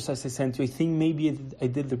the exercise I sent you. I think maybe I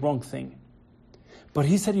did the wrong thing. But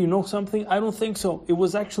he said, something? I don't think so. It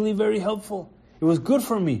was actually very helpful. It was good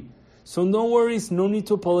for me. So no worries, no need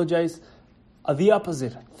to apologize. The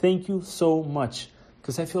opposite. Thank you so much,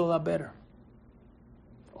 because I feel a lot better.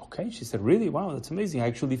 Okay, she said, really? Wow, that's amazing. I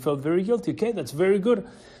actually felt very guilty. Okay, that's very good.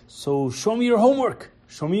 So show me your homework.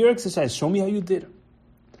 Show me your exercise. Show me how you did.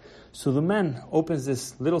 So the man opens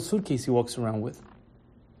this little suitcase he walks around with,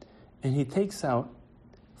 and he takes out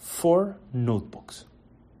 4 notebooks.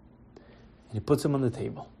 And he puts them on the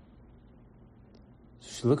table.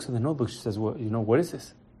 So she looks at the notebook. She says, well, what is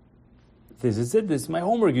this? This is it. This is my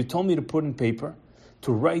homework. You told me to put in paper,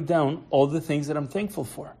 to write down all the things that I'm thankful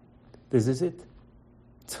for. This is it.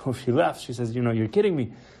 So she laughs. She says, you're kidding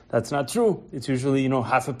me. That's not true. It's usually,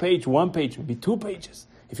 half a page, 1 page, maybe 2 pages.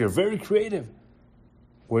 If you're very creative,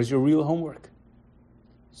 where's your real homework?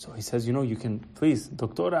 So he says, you can, please,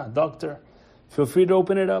 doctor, feel free to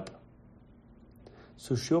open it up.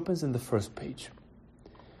 So she opens in the first page.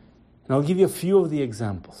 And I'll give you a few of the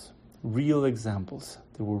examples, real examples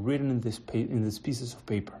that were written in these pieces of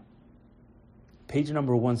paper. Page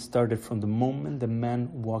number 1 started from the moment the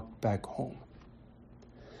man walked back home.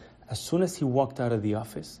 As soon as he walked out of the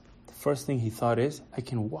office, the first thing he thought is, I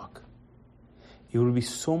can walk. It would be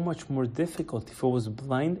so much more difficult if I was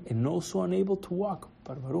blind and also unable to walk.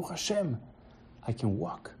 But Baruch Hashem, I can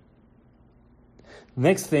walk.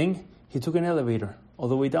 Next thing, he took an elevator all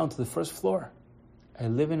the way down to the first floor. I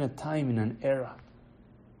live in a time, in an era,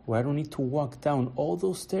 where I don't need to walk down all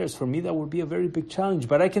those stairs. For me, that would be a very big challenge,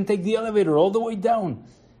 but I can take the elevator all the way down.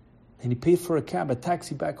 And he paid for a cab, a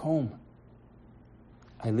taxi back home.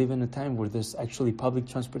 I live in a time where there's actually public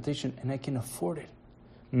transportation and I can afford it.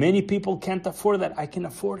 Many people can't afford that. I can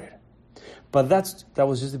afford it. But that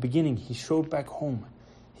was just the beginning. He showed back home.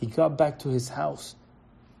 He got back to his house.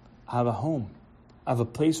 I have a home. I have a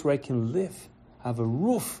place where I can live. I have a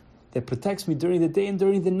roof that protects me during the day and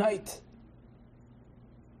during the night.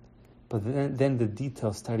 But then the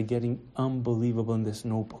details started getting unbelievable in this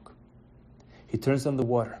notebook. He turns on the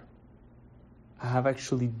water. I have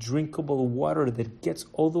actually drinkable water that gets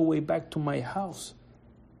all the way back to my house.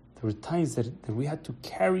 There were times that we had to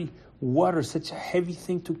carry water, such a heavy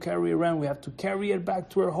thing to carry around. We have to carry it back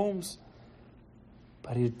to our homes.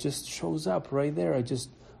 But it just shows up right there. I just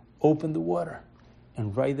open the water,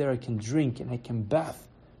 and right there I can drink and I can bath.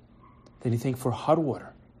 Then you think for hot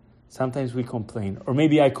water. Sometimes we complain, or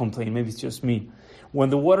maybe I complain, maybe it's just me. When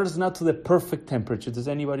the water is not to the perfect temperature, does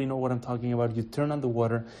anybody know what I'm talking about? You turn on the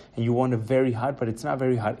water and you want it very hot, but it's not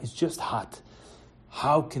very hot. It's just hot.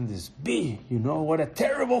 How can this be? What a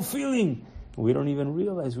terrible feeling. We don't even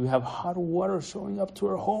realize we have hot water showing up to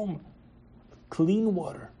our home. Clean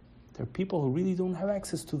water. There are people who really don't have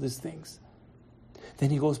access to these things. Then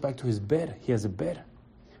he goes back to his bed. He has a bed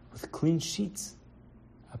with clean sheets,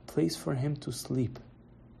 a place for him to sleep.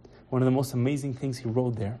 One of the most amazing things he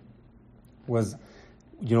wrote there was,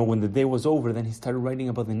 when the day was over, then he started writing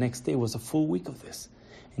about the next day. It was a full week of this.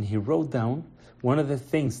 And he wrote down one of the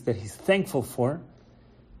things that he's thankful for,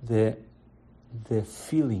 the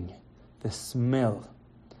feeling, the smell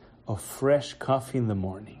of fresh coffee in the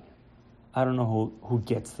morning. I don't know who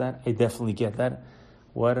gets that. I definitely get that.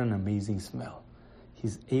 What an amazing smell.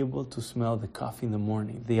 He's able to smell the coffee in the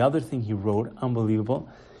morning. The other thing he wrote, unbelievable,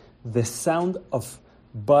 the sound of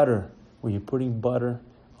butter. When you're putting butter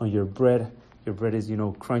on your bread is,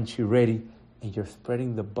 crunchy, ready, and you're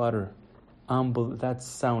spreading the butter. That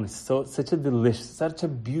sound is such a delicious, such a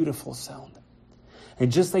beautiful sound.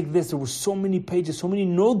 And just like this, there were so many pages, so many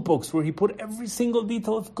notebooks where he put every single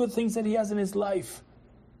detail of good things that he has in his life.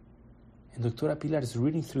 And Doctora Pilar is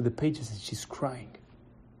reading through the pages and she's crying.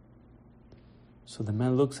 So the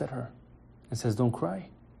man looks at her and says, don't cry.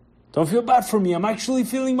 Don't feel bad for me. I'm actually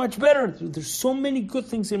feeling much better. There's so many good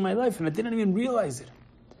things in my life and I didn't even realize it.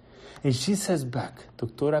 And she says back,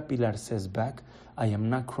 Doctora Pilar says back, I am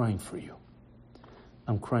not crying for you.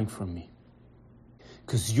 I'm crying for me.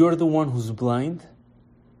 Because you're the one who's blind,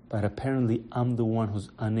 but apparently I'm the one who's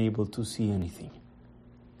unable to see anything.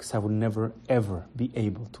 Because I would never, ever be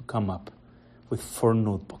able to come up with 4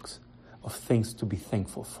 notebooks of things to be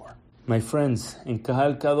thankful for. My friends, in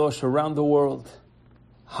Kahal Kadosh around the world,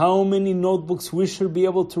 how many notebooks we should be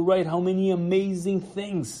able to write, how many amazing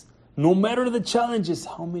things, no matter the challenges,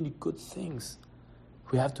 how many good things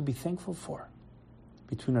we have to be thankful for.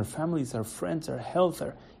 Between our families, our friends, our health,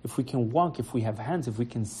 if we can walk, if we have hands, if we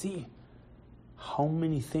can see, how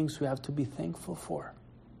many things we have to be thankful for.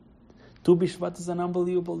 Tu B'Shvat is an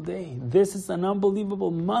unbelievable day. This is an unbelievable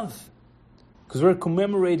month because we're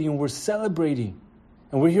commemorating, we're celebrating,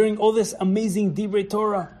 and we're hearing all this amazing Divrei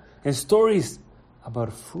Torah and stories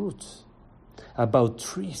about fruits, about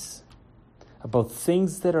trees, about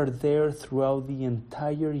things that are there throughout the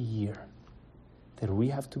entire year that we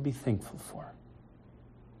have to be thankful for.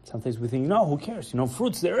 Sometimes we think, no, who cares?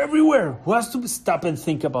 Fruits, they're everywhere. Who has to stop and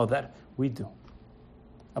think about that? We do.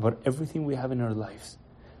 about everything we have in our lives,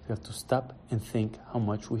 we have to stop and think how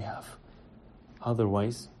much we have.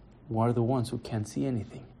 Otherwise, we are the ones who can't see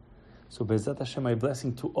anything. So Be'ezrat Hashem, my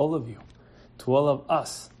blessing to all of you, to all of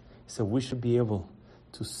us, is that we should be able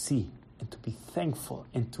to see and to be thankful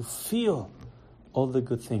and to feel all the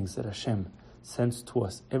good things that Hashem sends to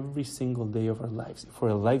us every single day of our lives. If we're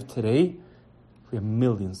alive today, we have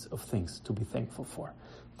millions of things to be thankful for.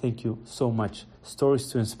 Thank you so much. Stories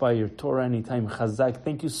to Inspire, Torah Anytime, Chazak.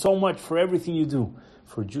 Thank you so much for everything you do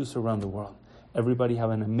for Jews around the world. Everybody have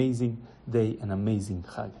an amazing day, an amazing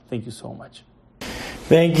Chag. Thank you so much.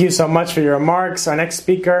 Thank you so much for your remarks. Our next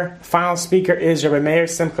speaker, final speaker, is Rabbi Meir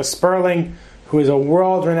Simcha Sperling, who is a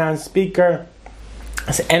world-renowned speaker.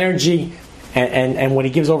 His energy and what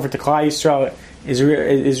he gives over to Klal Yisrael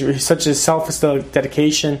is such a selfless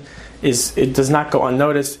dedication. It does not go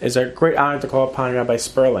unnoticed. It's a great honor to call upon Rabbi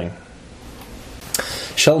Sperling.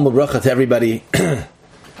 Shalom u'bracha to everybody.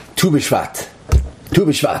 Tu B'Shvat. Tu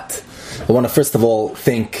B'Shvat. I want to first of all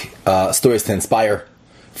thank Stories to Inspire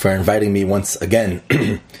for inviting me once again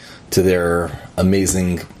to their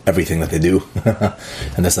amazing everything that they do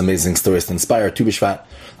and this amazing Stories to Inspire, Tu B'Shvat.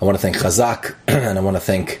 I want to thank Chazak and I want to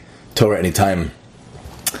thank Torah Anytime.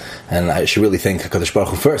 And I should really thank HaKadosh Baruch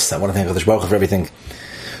Hu first. I want to thank HaKadosh Baruch Hu for everything.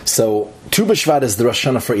 So, Tu B'Shvat is the Rosh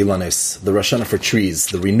Hashanah for Ilanos, the Rosh Hashanah for trees,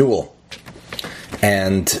 the renewal.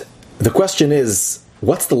 And the question is,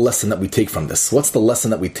 what's the lesson that we take from this? What's the lesson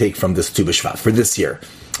that we take from this Tu B'Shvat for this year?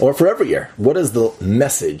 Or for every year? What is the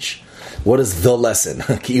message? What is the lesson?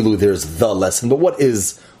 Ki'ilu, there's the lesson. But what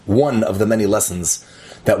is one of the many lessons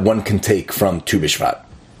that one can take from Tu B'Shvat?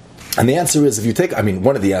 And the answer is,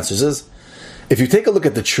 one of the answers is, if you take a look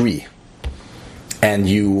at the tree, and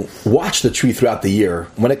you watch the tree throughout the year,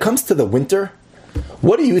 when it comes to the winter,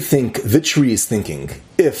 what do you think the tree is thinking,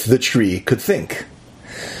 if the tree could think?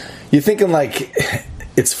 You're thinking like,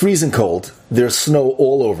 it's freezing cold, there's snow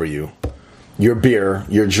all over you, you're bare,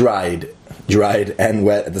 you're dried and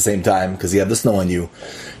wet at the same time, because you have the snow on you,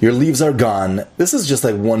 your leaves are gone. This is just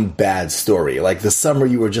like one bad story. Like the summer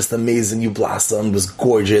you were just amazing, you blossomed, it was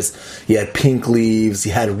gorgeous, you had pink leaves,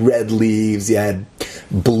 you had red leaves, you had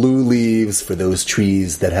blue leaves for those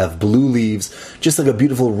trees that have blue leaves, just like a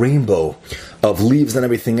beautiful rainbow of leaves and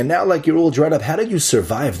everything. And now like you're all dried up. How did you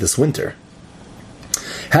survive this winter?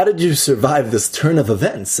 How did you survive this turn of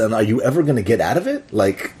events? And are you ever going to get out of it?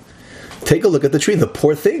 Like, take a look at the tree, the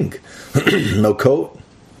poor thing. No coat.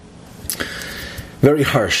 Very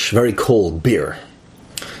harsh, very cold, bare.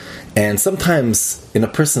 And sometimes in a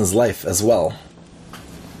person's life as well,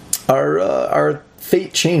 our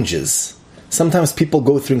fate changes. Sometimes people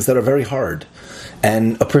go through things that are very hard,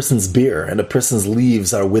 and a person's bare, and a person's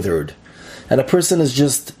leaves are withered, and a person is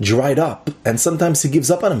just dried up, and sometimes he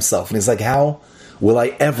gives up on himself, and he's like, how will I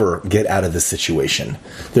ever get out of this situation?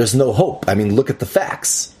 There's no hope. I mean, look at the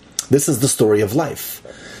facts. This is the story of life.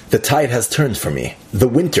 The tide has turned for me. The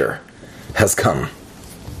winter has come.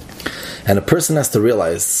 And a person has to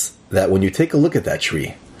realize that when you take a look at that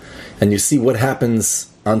tree, and you see what happens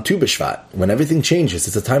on Tu B'Shvat, when everything changes,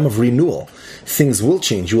 it's a time of renewal. Things will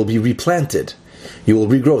change. You will be replanted. You will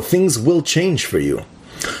regrow. Things will change for you.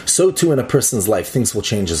 So too in a person's life, things will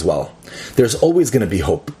change as well. There's always going to be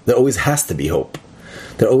hope. There always has to be hope.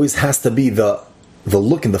 There always has to be the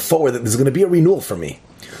look in the forward that there's going to be a renewal for me.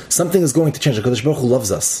 Something is going to change. HaKadosh Baruch Hu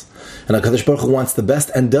loves us. And HaKadosh Baruch Hu wants the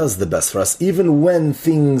best and does the best for us, even when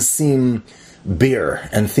things seem bare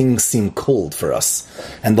and things seem cold for us.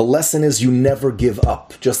 And the lesson is you never give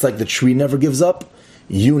up. Just like the tree never gives up,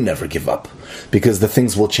 you never give up, because the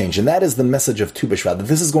things will change. And that is the message of Tu B'Shvat, that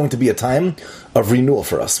this is going to be a time of renewal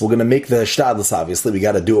for us. We're going to make the shtadlus, obviously. We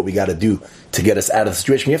got to do what we got to do to get us out of the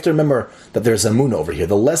situation. We have to remember that there's emunah over here.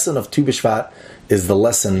 The lesson of Tu B'Shvat is the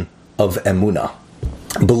lesson of emunah.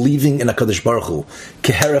 Believing in HaKadosh Baruch Hu.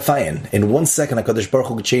 Keherafayin. In 1 second, HaKadosh Baruch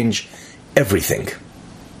Hu could change everything.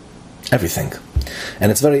 Everything.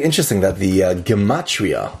 And it's very interesting that the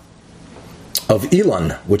gematria of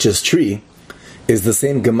Ilan, which is tree, is the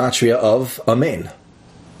same gematria of Amen.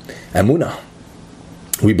 Emunah.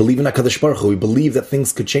 We believe in HaKadosh Baruch Hu. We believe that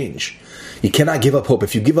things could change. You cannot give up hope.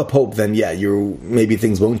 If you give up hope, then maybe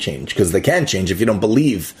things won't change, because they can change if you don't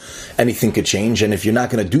believe anything could change, and if you're not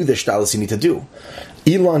going to do the shtalis you need to do.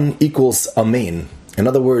 Ilan equals Amen. In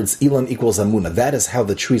other words, Ilan equals Emunah. That is how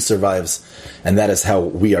the tree survives, and that is how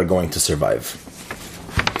we are going to survive.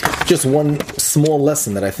 Just one small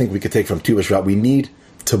lesson that I think we could take from Tu B'Shvat. We need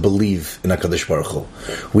to believe in HaKadosh Baruch Hu.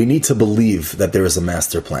 We need to believe that there is a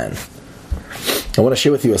master plan. I want to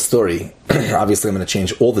share with you a story. Obviously, I'm going to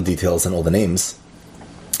change all the details and all the names.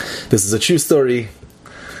 This is a true story.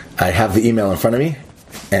 I have the email in front of me,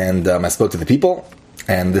 and I spoke to the people,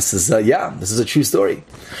 And this is a true story.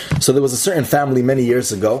 So there was a certain family many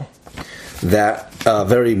years ago, that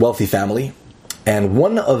very wealthy family, and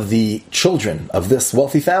one of the children of this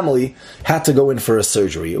wealthy family had to go in for a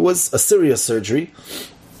surgery. It was a serious surgery.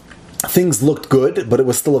 Things looked good, but it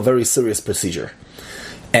was still a very serious procedure.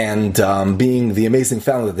 And being the amazing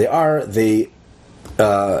family that they are, they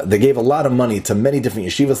gave a lot of money to many different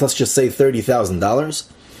yeshivas, let's just say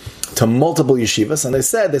 $30,000, to multiple yeshivas, and they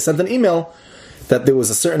sent an email that there was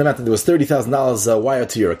a certain amount, that there was $30,000 wired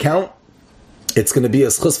to your account. It's going to be a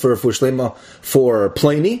schus for Shlema for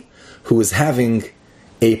Pliny, who is having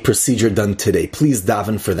a procedure done today. Please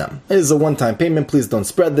daven for them. It is a one-time payment. Please don't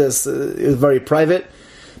spread this. It's very private.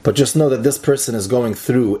 But just know that this person is going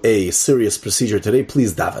through a serious procedure today.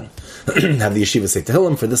 Please daven. Have the yeshiva say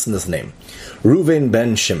Tehillim for this and this name. Reuven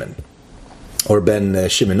ben Shimon. Or ben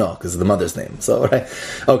Shimino, because it's the mother's name. So, right?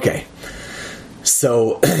 Okay.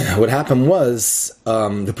 So, what happened was,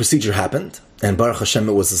 the procedure happened, and Baruch Hashem,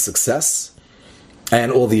 it was a success.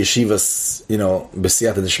 And all the yeshivas,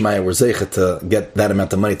 b'siyata d'shmaya, were zeichet to get that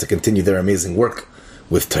amount of money to continue their amazing work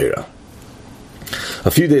with Torah. A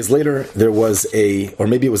few days later, there was or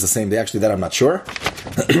maybe it was the same day, actually, that I'm not sure.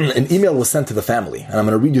 An email was sent to the family, and I'm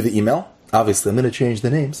going to read you the email. Obviously, I'm going to change the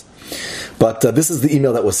names. But this is the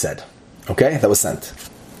email that was said, okay, that was sent.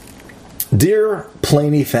 Dear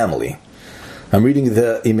Pliny family, I'm reading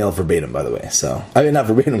the email verbatim, by the way. So, I mean, not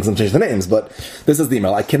verbatim because I'm changing the names, but this is the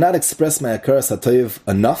email. I cannot express my akaras hatoiv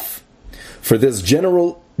enough for this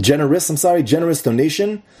generous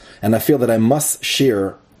donation, and I feel that I must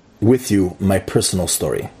share with you my personal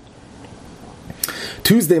story.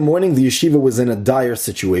 Tuesday morning, the yeshiva was in a dire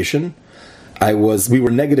situation. We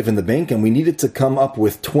were negative in the bank, and we needed to come up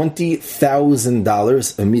with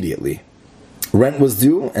 $20,000 immediately. Rent was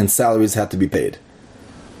due, and salaries had to be paid.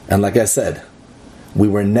 And like I said, we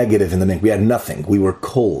were negative in the bank. We had nothing. We were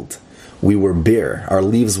cold. We were bare. Our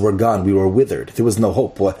leaves were gone. We were withered. There was no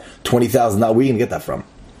hope. What, $20,000? Where are you going to get that from?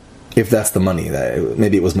 If that's the money,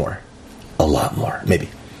 maybe it was more. A lot more, maybe.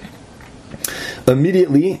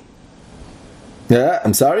 Immediately,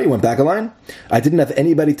 went back a line. I didn't have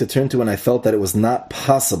anybody to turn to, and I felt that it was not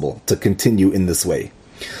possible to continue in this way.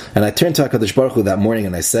 And I turned to HaKadosh Baruch Hu that morning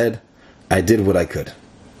and I said, I did what I could.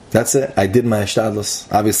 That's it. I did my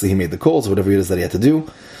hishtadlus. Obviously, he made the calls, whatever it is that he had to do.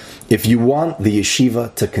 If you want the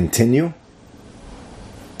yeshiva to continue,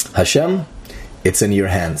 Hashem, it's in your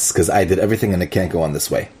hands, because I did everything and it can't go on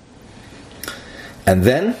this way. And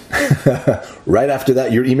then, right after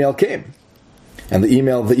that, your email came. And the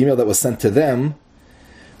email that was sent to them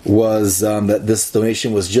was that this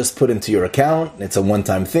donation was just put into your account. It's a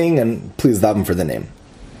one-time thing, and please daven for the name.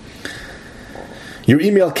 Your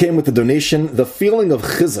email came with the donation. The feeling of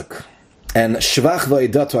chizuk and shvach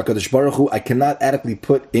v'edah to HaKadosh Baruch Hu, I cannot adequately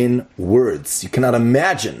put in words. You cannot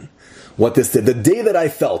imagine what this did. The day that I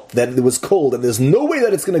felt that it was cold and there's no way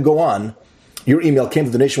that it's going to go on, your email came,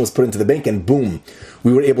 the donation was put into the bank, and boom,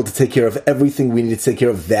 we were able to take care of everything we needed to take care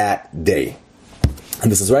of that day.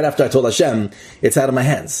 And this is right after I told Hashem, it's out of my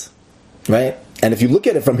hands. Right? And if you look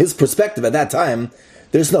at it from his perspective at that time,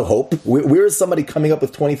 there's no hope. Where is somebody coming up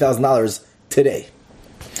with $20,000 today?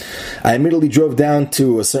 I immediately drove down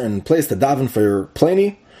to a certain place to daven for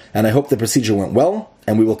Pliny, and I hope the procedure went well,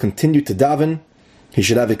 and we will continue to daven. He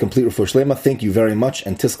should have a complete refuah shlema. Thank you very much,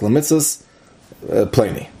 and tisk l'mitzvos,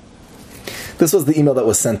 Pliny. This was the email that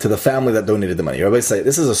was sent to the family that donated the money. Rabbi say,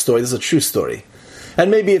 this is a story, this is a true story. And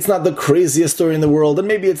maybe it's not the craziest story in the world, and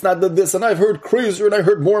maybe it's not this, and I've heard crazier, and I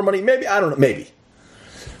heard more money, maybe, I don't know, maybe.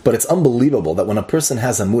 But it's unbelievable that when a person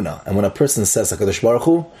has emunah, and when a person says, HaKadosh Baruch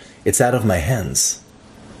Hu, it's out of my hands.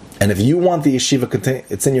 And if you want the yeshiva continue,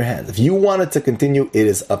 it's in your hands. If you want it to continue, it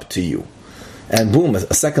is up to you. And boom,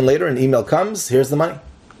 a second later, an email comes, here's the money.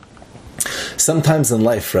 Sometimes in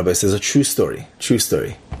life, Rabbi says, a true story.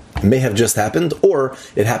 It may have just happened, or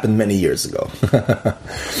it happened many years ago.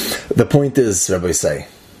 The point is, Rabbi say,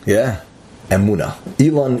 emunah.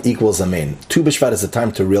 Elon equals amen. Tu B'Shvat is a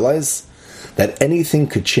time to realize that anything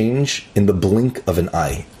could change in the blink of an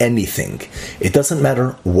eye. Anything. It doesn't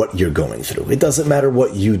matter what you're going through. It doesn't matter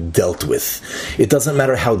what you dealt with. It doesn't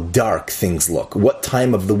matter how dark things look, what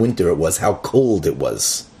time of the winter it was, how cold it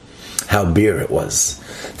was, how bare it was.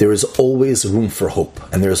 There is always room for hope,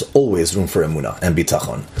 and there is always room for emunah and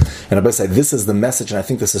bitachon. And Rabbi say, this is the message, and I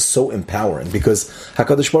think this is so empowering, because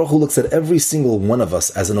HaKadosh Baruch Hu looks at every single one of us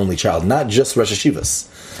as an only child, not just Rosh Hashivas,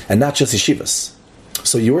 and not just Yeshivas.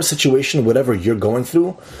 So your situation, whatever you're going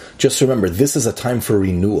through, just remember, this is a time for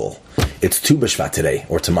renewal. It's Tu B'Shvat today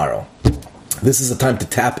or tomorrow. This is a time to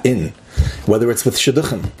tap in, whether it's with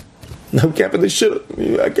shidduchim. No, can't be the shidduch.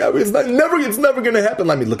 It's never going to happen.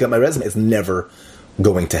 Let me look at my resume. It's never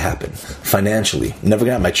going to happen. Financially, never going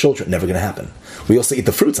to happen. My children, never going to happen. We also eat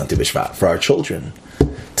the fruits on Tu B'Shvat for our children.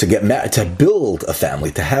 To get married, to build a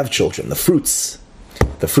family, to have children, the fruits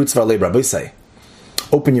of our labor. Rabbi say,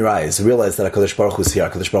 open your eyes, realize that HaKadosh Baruch Hu is here,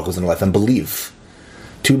 HaKadosh Baruch Hu is in your life, and believe.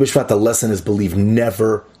 Tu B'Shvat, the lesson is believe.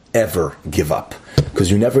 Never, ever give up. Because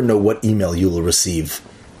you never know what email you will receive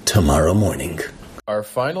tomorrow morning. Our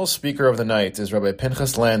final speaker of the night is Rabbi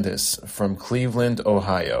Pinchas Landis from Cleveland,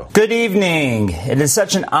 Ohio. Good evening. It is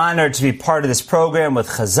such an honor to be part of this program with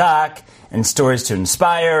Chazak and Stories to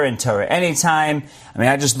Inspire and Torah Anytime. I mean,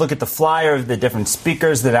 I just look at the flyer of the different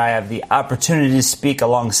speakers that I have the opportunity to speak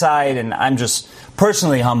alongside, and I'm just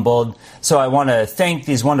personally humbled. So I want to thank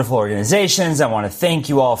these wonderful organizations. I want to thank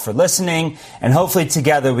you all for listening, and hopefully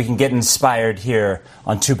together we can get inspired here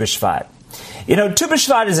on Tu B'Shvat. You know, Tu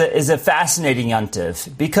B'Shvat is a fascinating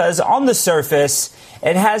yontiv because on the surface,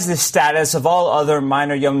 it has the status of all other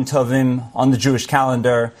minor Yom Tovim on the Jewish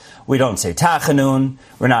calendar. We don't say Tachanun.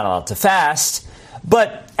 We're not allowed to fast.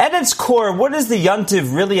 But at its core, what is the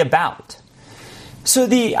yontiv really about? So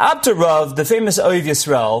the Abder Rav, the famous Oiv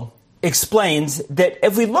Yisrael, explains that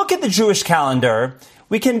if we look at the Jewish calendar,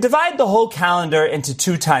 we can divide the whole calendar into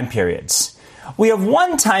two time periods. We have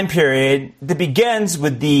one time period that begins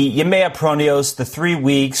with the Yemei Apronios, the 3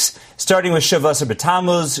 weeks, starting with Shavas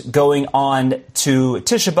B'Tammuz, going on to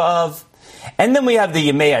Tisha B'Av. And then we have the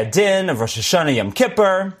Yemei Adin of Rosh Hashanah Yom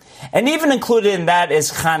Kippur. And even included in that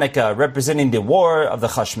is Chanukah, representing the war of the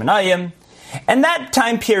Chashmonayim. And that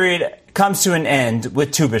time period comes to an end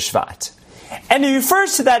with Tu B'Shvat. And it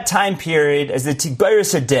refers to that time period as the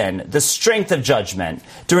Tigberis Adin, the strength of judgment,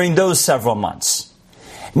 during those several months.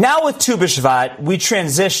 Now with Tu B'Shvat, we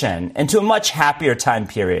transition into a much happier time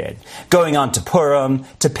period, going on to Purim,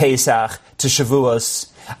 to Pesach, to Shavuos,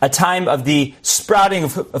 a time of the sprouting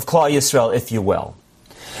of Klal Yisrael, if you will.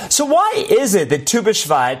 So why is it that Tu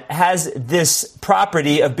B'Shvat has this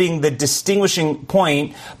property of being the distinguishing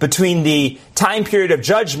point between the time period of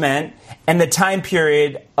judgment and the time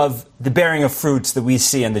period of the bearing of fruits that we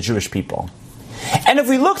see in the Jewish people? And if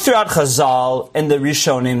we look throughout Chazal and the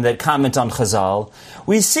Rishonim that comment on Chazal,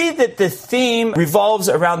 we see that the theme revolves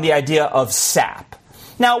around the idea of sap.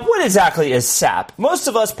 Now, what exactly is sap? Most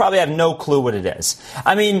of us probably have no clue what it is.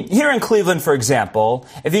 I mean, here in Cleveland, for example,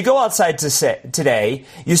 if you go outside today,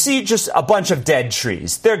 you see just a bunch of dead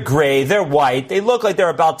trees. They're gray, they're white, they look like they're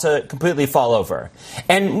about to completely fall over.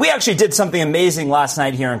 And we actually did something amazing last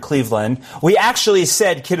night here in Cleveland. We actually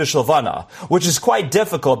said Kiddush Levana, which is quite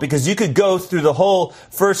difficult because you could go through the whole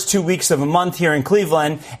first 2 weeks of a month here in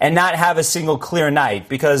Cleveland and not have a single clear night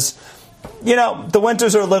because, you know, the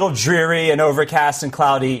winters are a little dreary and overcast and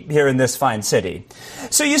cloudy here in this fine city.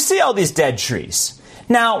 So you see all these dead trees.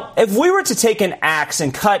 Now, if we were to take an axe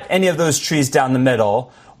and cut any of those trees down the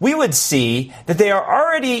middle, we would see that they are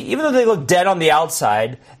already, even though they look dead on the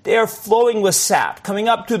outside, they are flowing with sap, coming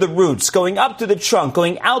up through the roots, going up through the trunk,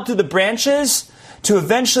 going out through the branches, to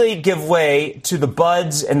eventually give way to the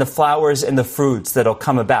buds and the flowers and the fruits that will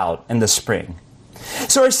come about in the spring.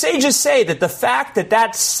 So our sages say that the fact that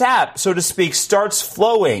that sap, so to speak, starts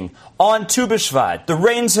flowing on Tu B'Shvat, the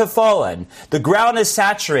rains have fallen, the ground is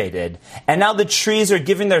saturated, and now the trees are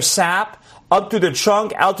giving their sap up through their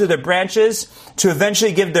trunk, out through their branches, to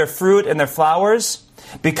eventually give their fruit and their flowers.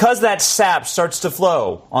 Because that sap starts to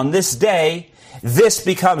flow on this day, this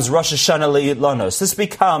becomes Rosh Hashanah Le'ilanos. This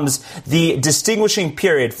becomes the distinguishing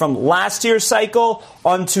period from last year's cycle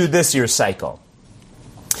onto this year's cycle.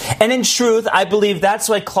 And in truth, I believe that's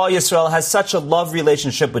why Klal Yisrael has such a love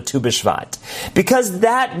relationship with Tu B'Shvat. Because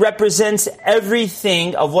that represents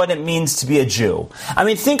everything of what it means to be a Jew. I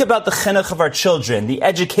mean, think about the chinuch of our children, the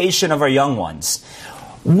education of our young ones.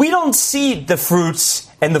 We don't see the fruits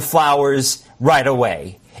and the flowers right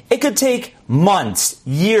away. It could take months,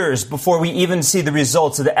 years before we even see the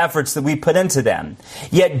results of the efforts that we put into them.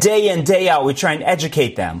 Yet day in, day out, we try and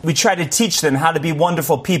educate them. We try to teach them how to be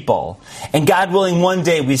wonderful people. And God willing, one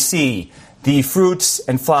day we see the fruits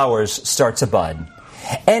and flowers start to bud.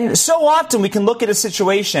 And so often we can look at a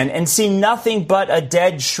situation and see nothing but a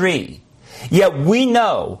dead tree. Yet we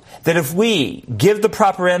know that if we give the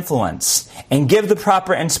proper influence and give the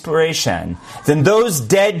proper inspiration, then those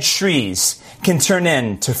dead trees can turn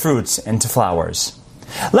into fruits and to flowers.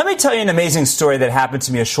 Let me tell you an amazing story that happened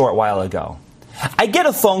to me a short while ago. I get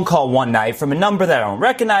a phone call one night from a number that I don't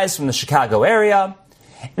recognize from the Chicago area,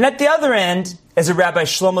 and at the other end is a Rabbi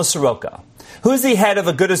Shlomo Soroka, who is the head of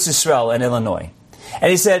Agudas Yisrael in Illinois.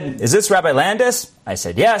 And he said, "Is this Rabbi Landis?" I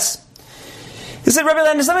said, "Yes." He said, "Rabbi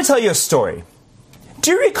Landis, let me tell you a story.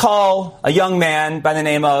 Do you recall a young man by the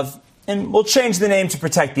name of," and we'll change the name to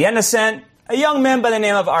protect the innocent, a young man by the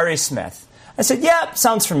name of Ari Smith. I said, yeah,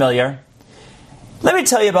 sounds familiar. Let me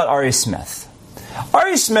tell you about Ari Smith.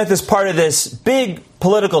 Ari Smith is part of this big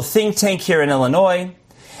political think tank here in Illinois,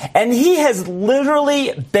 and he has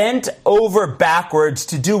literally bent over backwards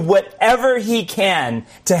to do whatever he can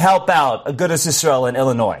to help out Agudas Yisrael in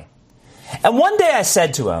Illinois. And one day I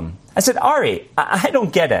said to him, I said, Ari, I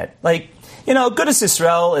don't get it. Agudas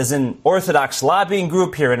Yisrael is an Orthodox lobbying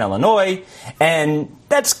group here in Illinois, and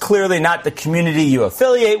that's clearly not the community you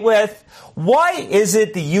affiliate with. Why is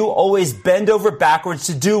it that you always bend over backwards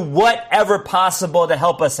to do whatever possible to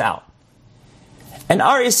help us out? And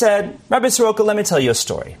Ari said, Rabbi Soroka, let me tell you a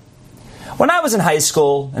story. When I was in high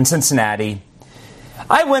school in Cincinnati,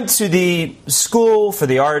 I went to the School for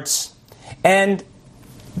the Arts, and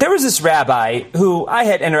there was this rabbi who I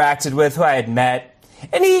had interacted with, who I had met,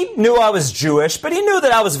 and he knew I was Jewish, but he knew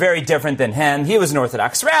that I was very different than him. He was an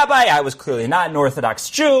Orthodox rabbi. I was clearly not an Orthodox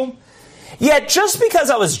Jew. Yet, just because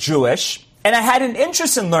I was Jewish and I had an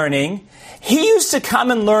interest in learning, he used to come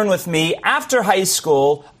and learn with me after high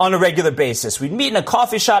school on a regular basis. We'd meet in a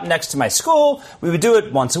coffee shop next to my school. We would do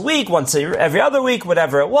it once a week, every other week,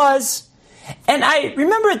 whatever it was. And I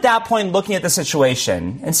remember at that point looking at the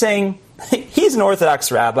situation and saying, he's an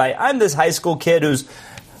Orthodox rabbi. I'm this high school kid who's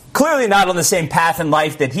clearly not on the same path in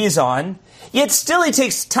life that he's on. Yet still he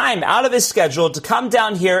takes time out of his schedule to come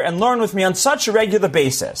down here and learn with me on such a regular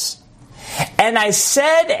basis. And I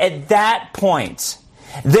said at that point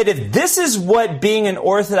that if this is what being an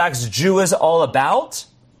Orthodox Jew is all about,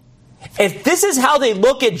 if this is how they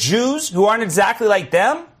look at Jews who aren't exactly like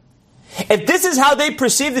them, if this is how they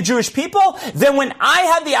perceive the Jewish people, then when I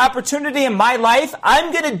have the opportunity in my life,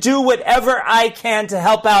 I'm going to do whatever I can to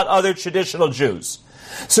help out other traditional Jews.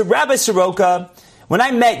 So Rabbi Soroka, when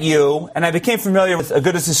I met you and I became familiar with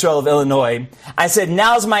Agudas Yisrael of Illinois, I said,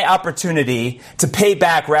 now's my opportunity to pay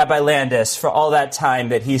back Rabbi Landis for all that time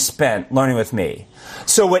that he spent learning with me.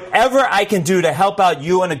 So whatever I can do to help out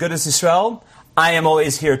you and Agudas Yisrael, I am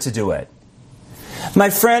always here to do it. My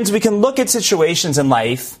friends, we can look at situations in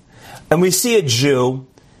life and we see a Jew,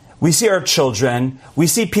 we see our children, we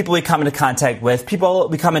see people we come into contact with, people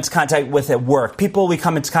we come into contact with at work, people we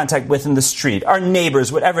come into contact with in the street, our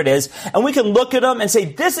neighbors, whatever it is, and we can look at them and say,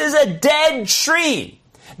 this is a dead tree.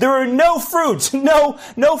 There are no fruits, no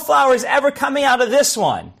flowers ever coming out of this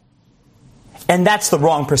one. And that's the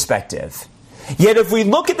wrong perspective. Yet if we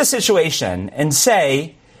look at the situation and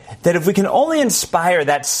say that if we can only inspire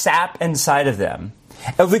that sap inside of them,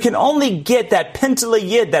 if we can only get that pintele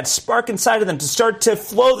yid, that spark inside of them to start to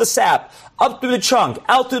flow the sap up through the trunk,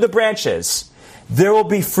 out through the branches, there will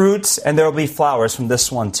be fruits and there will be flowers from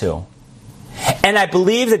this one too. And I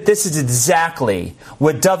believe that this is exactly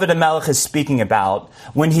what David HaMelech is speaking about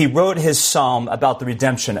when he wrote his psalm about the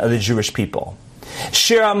redemption of the Jewish people.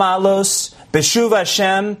 Shir HaMalos, Beshuv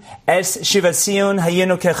Hashem, Es Shivat Zion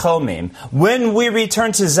Hayinu Kechomim. When we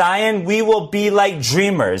return to Zion, we will be like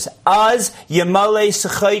dreamers. Az Yemale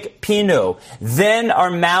Sechoik Pinu. Then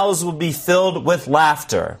our mouths will be filled with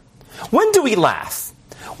laughter. When do we laugh?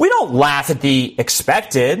 We don't laugh at the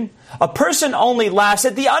expected. A person only laughs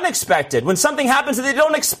at the unexpected. When something happens that they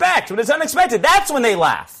don't expect, when it's unexpected, that's when they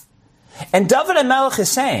laugh. And David HaMelech is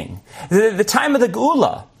saying that at the time of the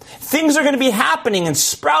Geula, things are going to be happening and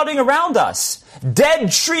sprouting around us.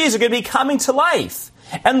 Dead trees are going to be coming to life.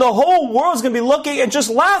 And the whole world is going to be looking and just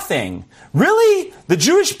laughing. Really? The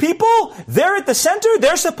Jewish people? They're at the center?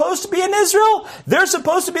 They're supposed to be in Israel? They're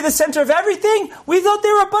supposed to be the center of everything? We thought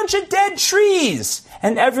they were a bunch of dead trees.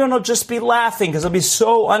 And everyone will just be laughing because it'll be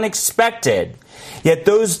so unexpected. Yet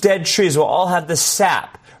those dead trees will all have the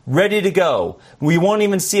sap ready to go. We won't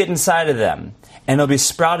even see it inside of them. And it'll be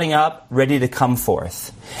sprouting up, ready to come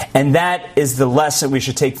forth. And that is the lesson we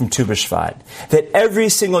should take from Tu B'Shvat. That every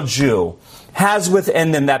single Jew has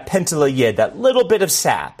within them that pintele yid, that little bit of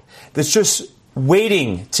sap, that's just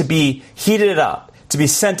waiting to be heated up, to be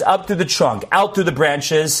sent up through the trunk, out through the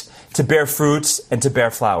branches, to bear fruits and to bear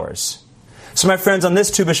flowers. So my friends, on this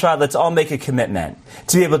Tu B'Shvat, let's all make a commitment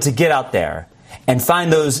to be able to get out there and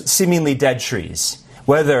find those seemingly dead trees.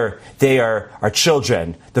 Whether they are our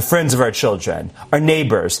children, the friends of our children, our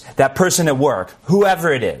neighbors, that person at work,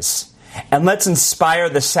 whoever it is. And let's inspire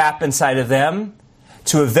the sap inside of them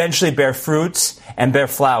to eventually bear fruits and bear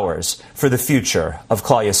flowers for the future of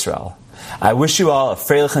Klal Yisrael. I wish you all a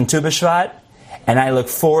Freilich and Tu B'Shvat, and I look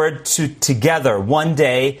forward to together one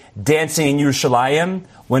day dancing in Yerushalayim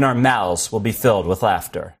when our mouths will be filled with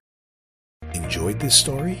laughter. Enjoyed this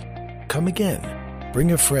story? Come again.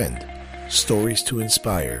 Bring a friend.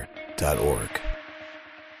 StoriesToInspire.org